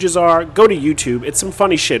Stooges are, go to YouTube. It's some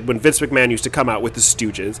funny shit when Vince McMahon used to come out with the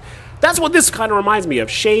Stooges. That's what this kind of reminds me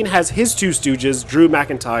of. Shane has his two stooges, Drew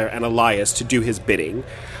McIntyre and Elias, to do his bidding.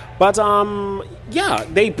 But, yeah,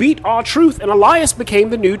 they beat R-Truth, and Elias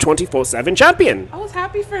became the new 24/7 champion. I was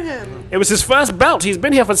happy for him. It was his first belt. He's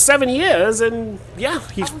been here for 7 years, and yeah,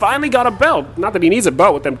 he's finally got a belt. Not that he needs a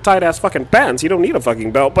belt with them tight-ass fucking pants. He don't need a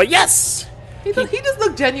fucking belt, but yes! He just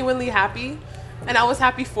looked genuinely happy, and I was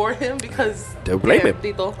happy for him because. Don't blame damn, him.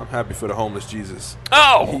 Tito, I'm happy for the homeless Jesus.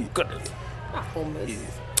 Oh, goodness. not homeless.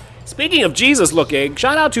 Speaking of Jesus looking,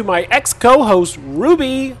 shout out to my ex-co-host,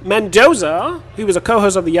 Ruby Mendoza. He was a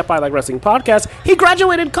co-host of the Yep I Like Wrestling podcast. He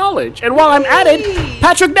graduated college. And while I'm at it, Yay.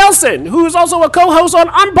 Patrick Nelson, who is also a co-host on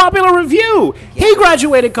Unpopular Review. He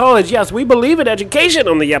graduated college. Yes, we believe in education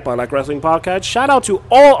on the Yep I Like Wrestling podcast. Shout out to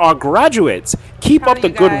all our graduates. Keep Proud up the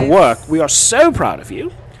of you good guys. work. We are so proud of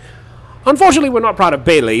you. Unfortunately, we're not proud of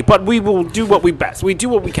Bailey, but we will do what we best. We do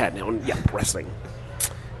what we can on Yep Wrestling.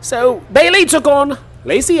 So, Bailey took on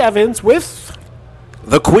Lacey Evans with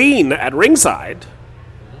the Queen at ringside.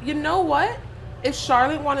 You know what? If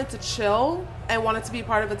Charlotte wanted to chill and wanted to be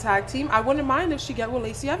part of a tag team, I wouldn't mind if she get with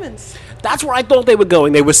Lacey Evans. That's where I thought they were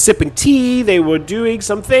going. They were sipping tea. They were doing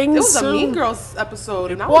some things. It was a so- Mean Girls episode,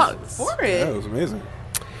 and I was. was for it. Yeah, it was amazing.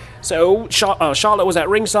 So Charlotte was at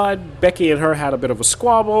ringside. Becky and her had a bit of a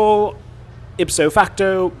squabble. Ipso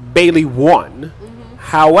facto, Bailey won.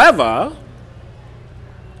 However,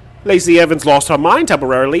 Lacey Evans lost her mind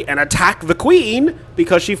temporarily and attacked the Queen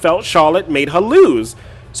because she felt Charlotte made her lose.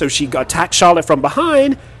 So she attacked Charlotte from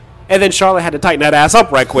behind, and then Charlotte had to tighten that ass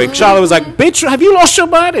up right quick. Charlotte was like, bitch, have you lost your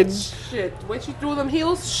mind? And Shit. When she threw them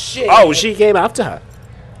heels, shit. oh, she came after her.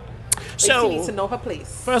 Lacey needs to know her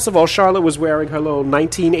place. First of all, Charlotte was wearing her little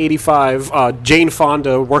 1985 Jane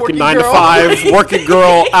Fonda working Working 9 to girl. 5 working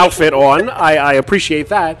girl outfit on. I appreciate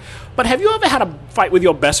that. But have you ever had a fight with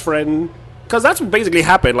your best friend? Because that's what basically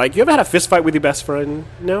happened. Like, you ever had a fist fight with your best friend?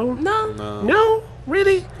 No? No. No?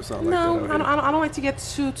 Really? It's not like No, that. I don't like to get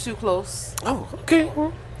too close. Oh, okay.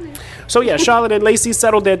 So yeah, Charlotte and Lacey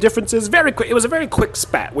settled their differences very quick. It was a very quick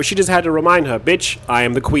spat where she just had to remind her, bitch, I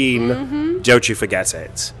am the queen. Don't you forget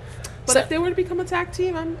it. But if they were to become a tag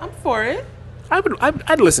team, I'm for it.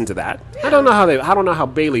 I'd listen to that. I don't know how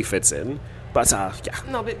Bailey fits in, but yeah.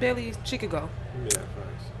 No, but Bailey, she could go. Yeah,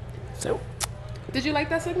 thanks. So Did you like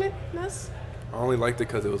that segment, Ness? I only liked it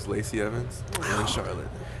because it was Lacey Evans and Charlotte.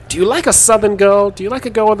 do you like a Southern girl? Do you like a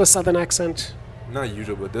girl with a Southern accent? Not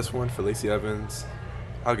usual, but this one for Lacey Evans,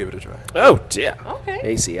 I'll give it a try. Oh dear. Okay.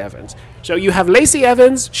 Lacey Evans. So you have Lacey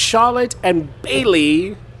Evans, Charlotte, and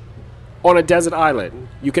Bailey on a desert island.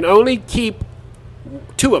 You can only keep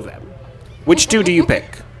 2 of them. Which 2 do you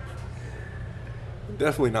pick?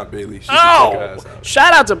 Definitely not Bailey. She should take her Oh! ass out.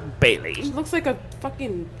 Shout out to Bailey. Looks like a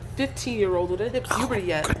fucking 15-year-old with a hip puberty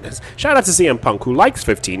yet. Goodness. Shout out to CM Punk, who likes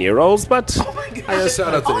 15-year-olds, but... Shout out to That's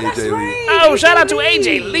AJ Lee. right. Oh, shout out to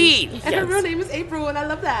AJ Lee. And her real name is April, and I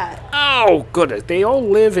love that. Oh, goodness. They all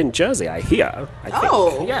live in Jersey, I hear. I think.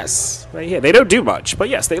 Oh. Yes, I hear. They don't do much, but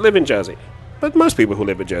yes, they live in Jersey. But most people who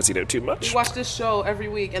live in Jersey don't do much. We watch this show every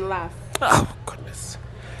week and laugh. Oh, goodness.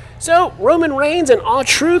 So, Roman Reigns and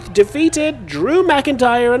R-Truth defeated Drew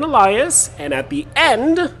McIntyre and Elias, and at the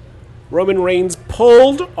end, Roman Reigns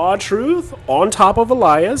pulled R-Truth on top of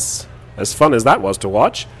Elias, as fun as that was to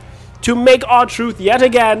watch, to make R-Truth yet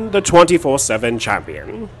again the 24/7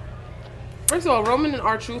 champion. First of all, Roman and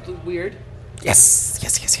R-Truth was weird. Yes.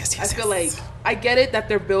 I feel like I get it that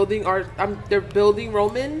they're building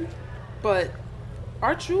Roman, but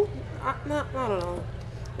R-Truth, I don't know.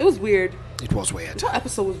 It was weird. It was weird. The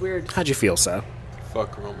episode was weird. How'd you feel, sir?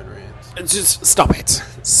 Fuck Roman Reigns. Just stop it.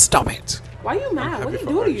 Stop it. Why are you mad? What happy did he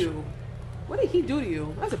for do to Archie. you? What did he do to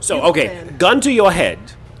you? That's a So, beautiful okay, man. gun to your head.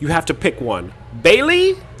 You have to pick one.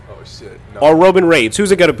 Bailey Oh shit. No. or Roman Reigns?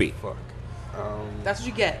 Who's it gonna be? Fuck. That's what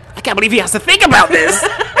you get. I can't believe he has to think about this.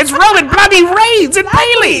 It's Roman bloody Reigns and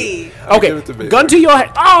Bailey. I'll give Okay, it to Bailey. gun to your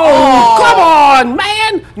head. Oh, come on,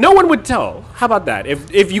 man. No one would tell. How about that?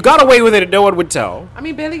 If you got away with it, no one would tell. I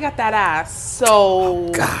mean, Bailey got that ass, so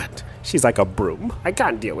God, she's like a broom. I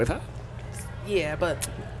can't deal with her. yeah. But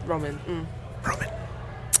Roman, Roman.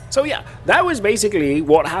 So yeah, that was basically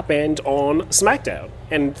what happened on SmackDown.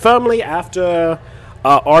 And firmly after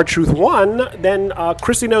R-Truth won, then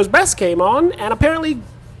Chrisley Knows Best came on, and apparently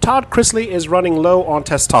Todd Chrisley is running low on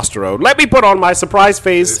testosterone. Let me put on my surprise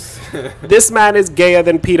face. This man is gayer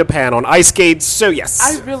than Peter Pan on ice skates, so yes.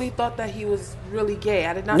 I really thought that he was really gay.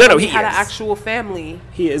 I did not No, know no, he he had an is. actual family.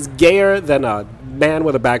 He is gayer than a man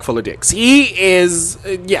with a bag full of dicks. He is,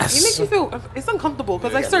 yes. He makes me feel it's uncomfortable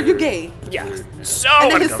because like, sir, you're gay, Yeah. So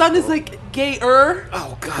and then his son is uncomfortable. like gayer.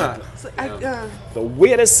 Oh, God. So The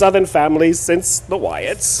weirdest Southern family since the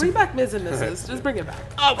Wyatts. bring back Miz and Mrs. Just bring it back.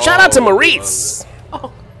 Oh, shout out to Maurice.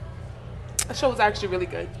 Oh, that show was actually really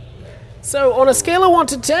good. So, on a scale of 1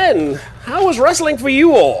 to 10, how was wrestling for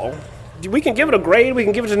you all? We can give it a grade, we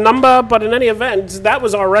can give it a number, but in any event, that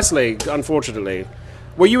was our wrestling, unfortunately.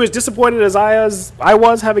 Were you as disappointed as I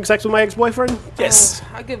was having sex with my ex-boyfriend? Yes.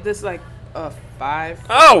 I give this like a 5.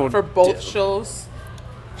 Oh, for both shows.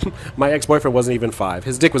 my ex-boyfriend wasn't even 5.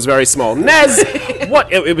 His dick was very small. Nez,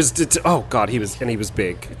 what? It was. Oh God, he was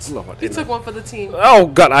big. It's Lord. He took one for the team. Oh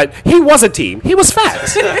God, he was a team. He was fat.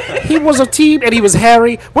 He was a team, and he was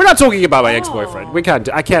hairy. We're not talking about my ex-boyfriend. We can't.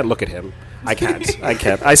 I can't look at him. I can't. I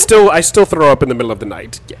can't. I still throw up in the middle of the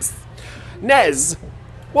night. Yes. Nez,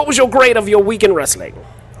 what was your grade of your week in wrestling?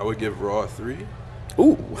 I would give Raw a 3.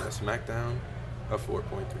 Ooh. And SmackDown a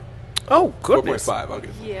 4.3. Oh goodness. 4.5. I'll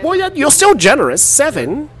give. Yeah. Well, you're still generous.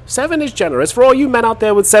 7 is generous. For all you men out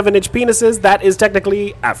there with 7-inch penises, that is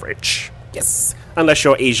technically average. Yes. Unless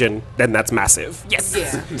you're Asian, then that's massive. Yes.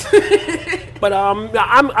 Yeah. But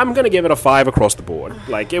I'm gonna give it a 5 across the board.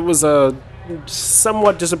 Like, it was a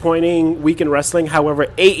somewhat disappointing week in wrestling. However,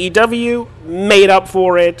 AEW made up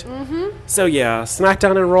for it. Mm-hmm. So yeah,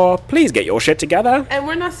 SmackDown and Raw, please get your shit together. And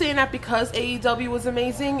we're not saying that because AEW was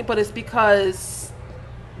amazing, but it's because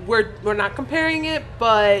we're not comparing it.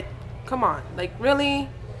 But come on, like really,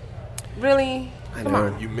 come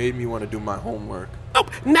on. You made me want to do my homework Oh,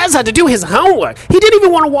 Nez had to do his homework. He didn't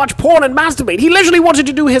even want to watch porn and masturbate. He literally wanted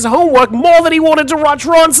to do his homework more than he wanted to watch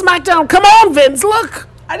Raw and SmackDown. Come on, Vince, look.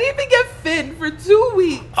 I didn't even get Finn for 2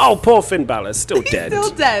 weeks. Oh, poor Finn Balor's still He's dead.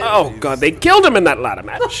 still dead. Oh, God, they killed him in that ladder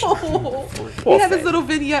match. Oh. Poor He had Finn. his little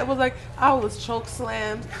vignette was like, I was choke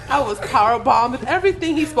slammed, I was power bombed, and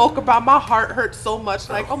everything he spoke about, my heart hurt so much.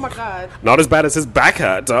 Like, oh my God. Not as bad as his back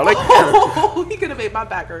hurt, darling. Oh, he could have made my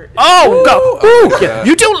back hurt. Oh, God. Ooh, yeah.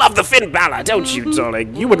 You do love the Finn Balor, don't you,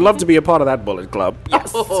 darling? You would love to be a part of that Bullet Club.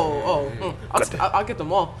 Yes. I'll get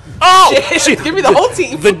them all. Oh, Shit, give me the whole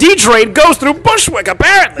team. The D train goes through Bushwick,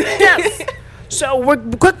 apparently. Yes. So,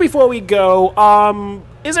 quick before we go,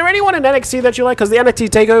 is there anyone in NXT that you like? Because the NXT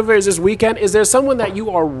Takeover is this weekend. Is there someone that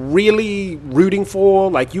you are really rooting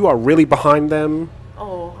for? Like, you are really behind them?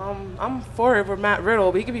 I'm forever Matt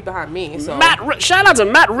Riddle, but he could be behind me. So Shout out to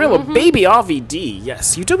Matt Riddle, baby RVD.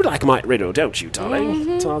 Yes, you do like Matt Riddle, don't you,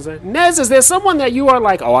 darling? Nez, is there someone that you are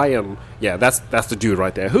like, oh, I am? Yeah, that's the dude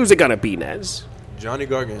right there. Who's it gonna be, Nez? Johnny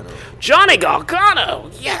Gargano. Johnny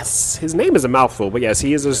Gargano. Yes, his name is a mouthful, but yes,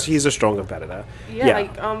 he's a strong competitor. Yeah,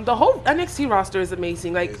 like the whole NXT roster is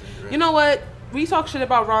amazing. Like, you know what? We talk shit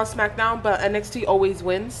about Raw and SmackDown, but NXT always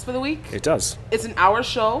wins for the week. It does. It's an hour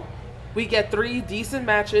show. We get 3 decent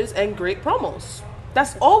matches and great promos.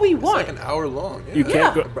 That's all we want. It's like an hour long. Yeah. You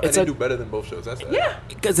can't go. And they do better than both shows. That's Yeah.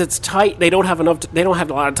 Because it's tight. They don't have enough. They don't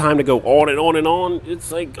have a lot of time to go on and on and on.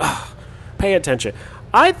 It's like, pay attention.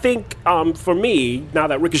 I think, for me, now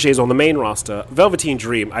that Ricochet's on the main roster, Velveteen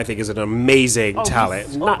Dream, I think, is an amazing talent.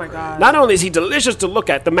 Oh my God. Not only is he delicious to look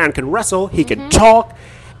at, the man can wrestle, he can talk,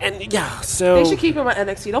 and yeah, so... They should keep him at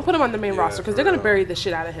NXT. Don't put him on the main roster, because they're going to bury the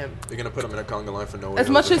shit out of him. They're going to put him in a conga line for no As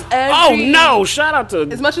reason. much as Oh, no! Shout out to...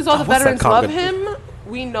 As much as all the what's that veterans love conga- him,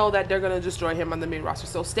 we know that they're going to destroy him on the main roster.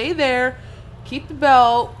 So stay there, keep the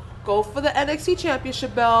belt, go for the NXT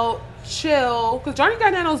Championship belt, chill. Because Johnny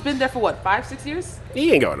Gargano's been there for, what, 5-6 years?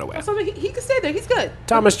 He ain't going nowhere. So he can stay there. He's good.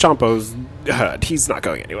 Thomas Ciampa's hurt. He's not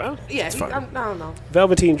going anywhere. Yeah, it's fine. I don't know.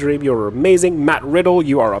 Velveteen Dream, you're amazing. Matt Riddle,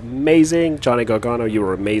 you are amazing. Johnny Gargano, you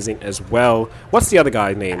are amazing as well. What's the other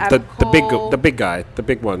guy named? Adam Cole. The big guy, the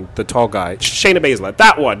big one, the tall guy. Shayna Baszler.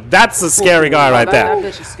 That one. That's the scary guy right there.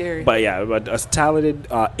 That bitch is scary. But yeah, but a talented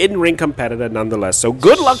in-ring competitor nonetheless. So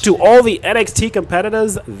good luck to all the NXT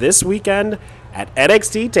competitors this weekend at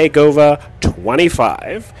NXT TakeOver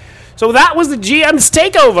 25. So that was the GM's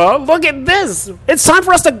takeover. Look at this. It's time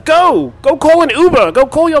for us to go. Go call an Uber. Go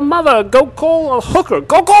call your mother. Go call a hooker.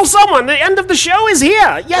 Go call someone. The end of the show is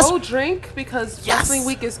here. Yes. Go drink because Yes. wrestling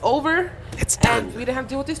week is over. It's done. And we didn't have to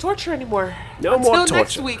deal with this torture anymore. No Until more next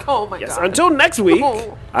torture. week. Oh my Yes, God. until next week.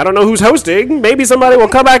 Oh. I don't know who's hosting. Maybe somebody will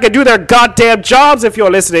come back and do their goddamn jobs if you're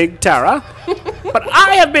listening, Tara. But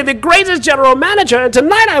I have been the greatest general manager, and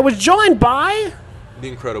tonight I was joined by... The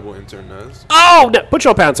incredible intern Nez. Oh, no, put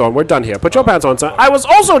your pants on. We're done here. Put your pants on, son. I was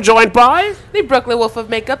also joined by... The Brooklyn Wolf of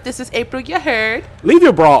Makeup. This is April. You heard. Leave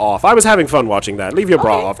your bra off. I was having fun watching that. Leave your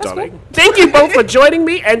bra Okay, off, that's darling. cool. Thank you both for joining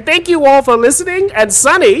me, and thank you all for listening. And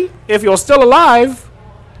Sonny, if you're still alive,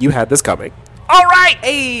 you had this coming. All right.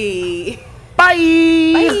 Hey. Bye.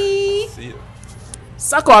 Bye. See ya.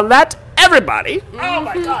 Suck on that, everybody. Oh,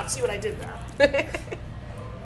 my God. See what I did there.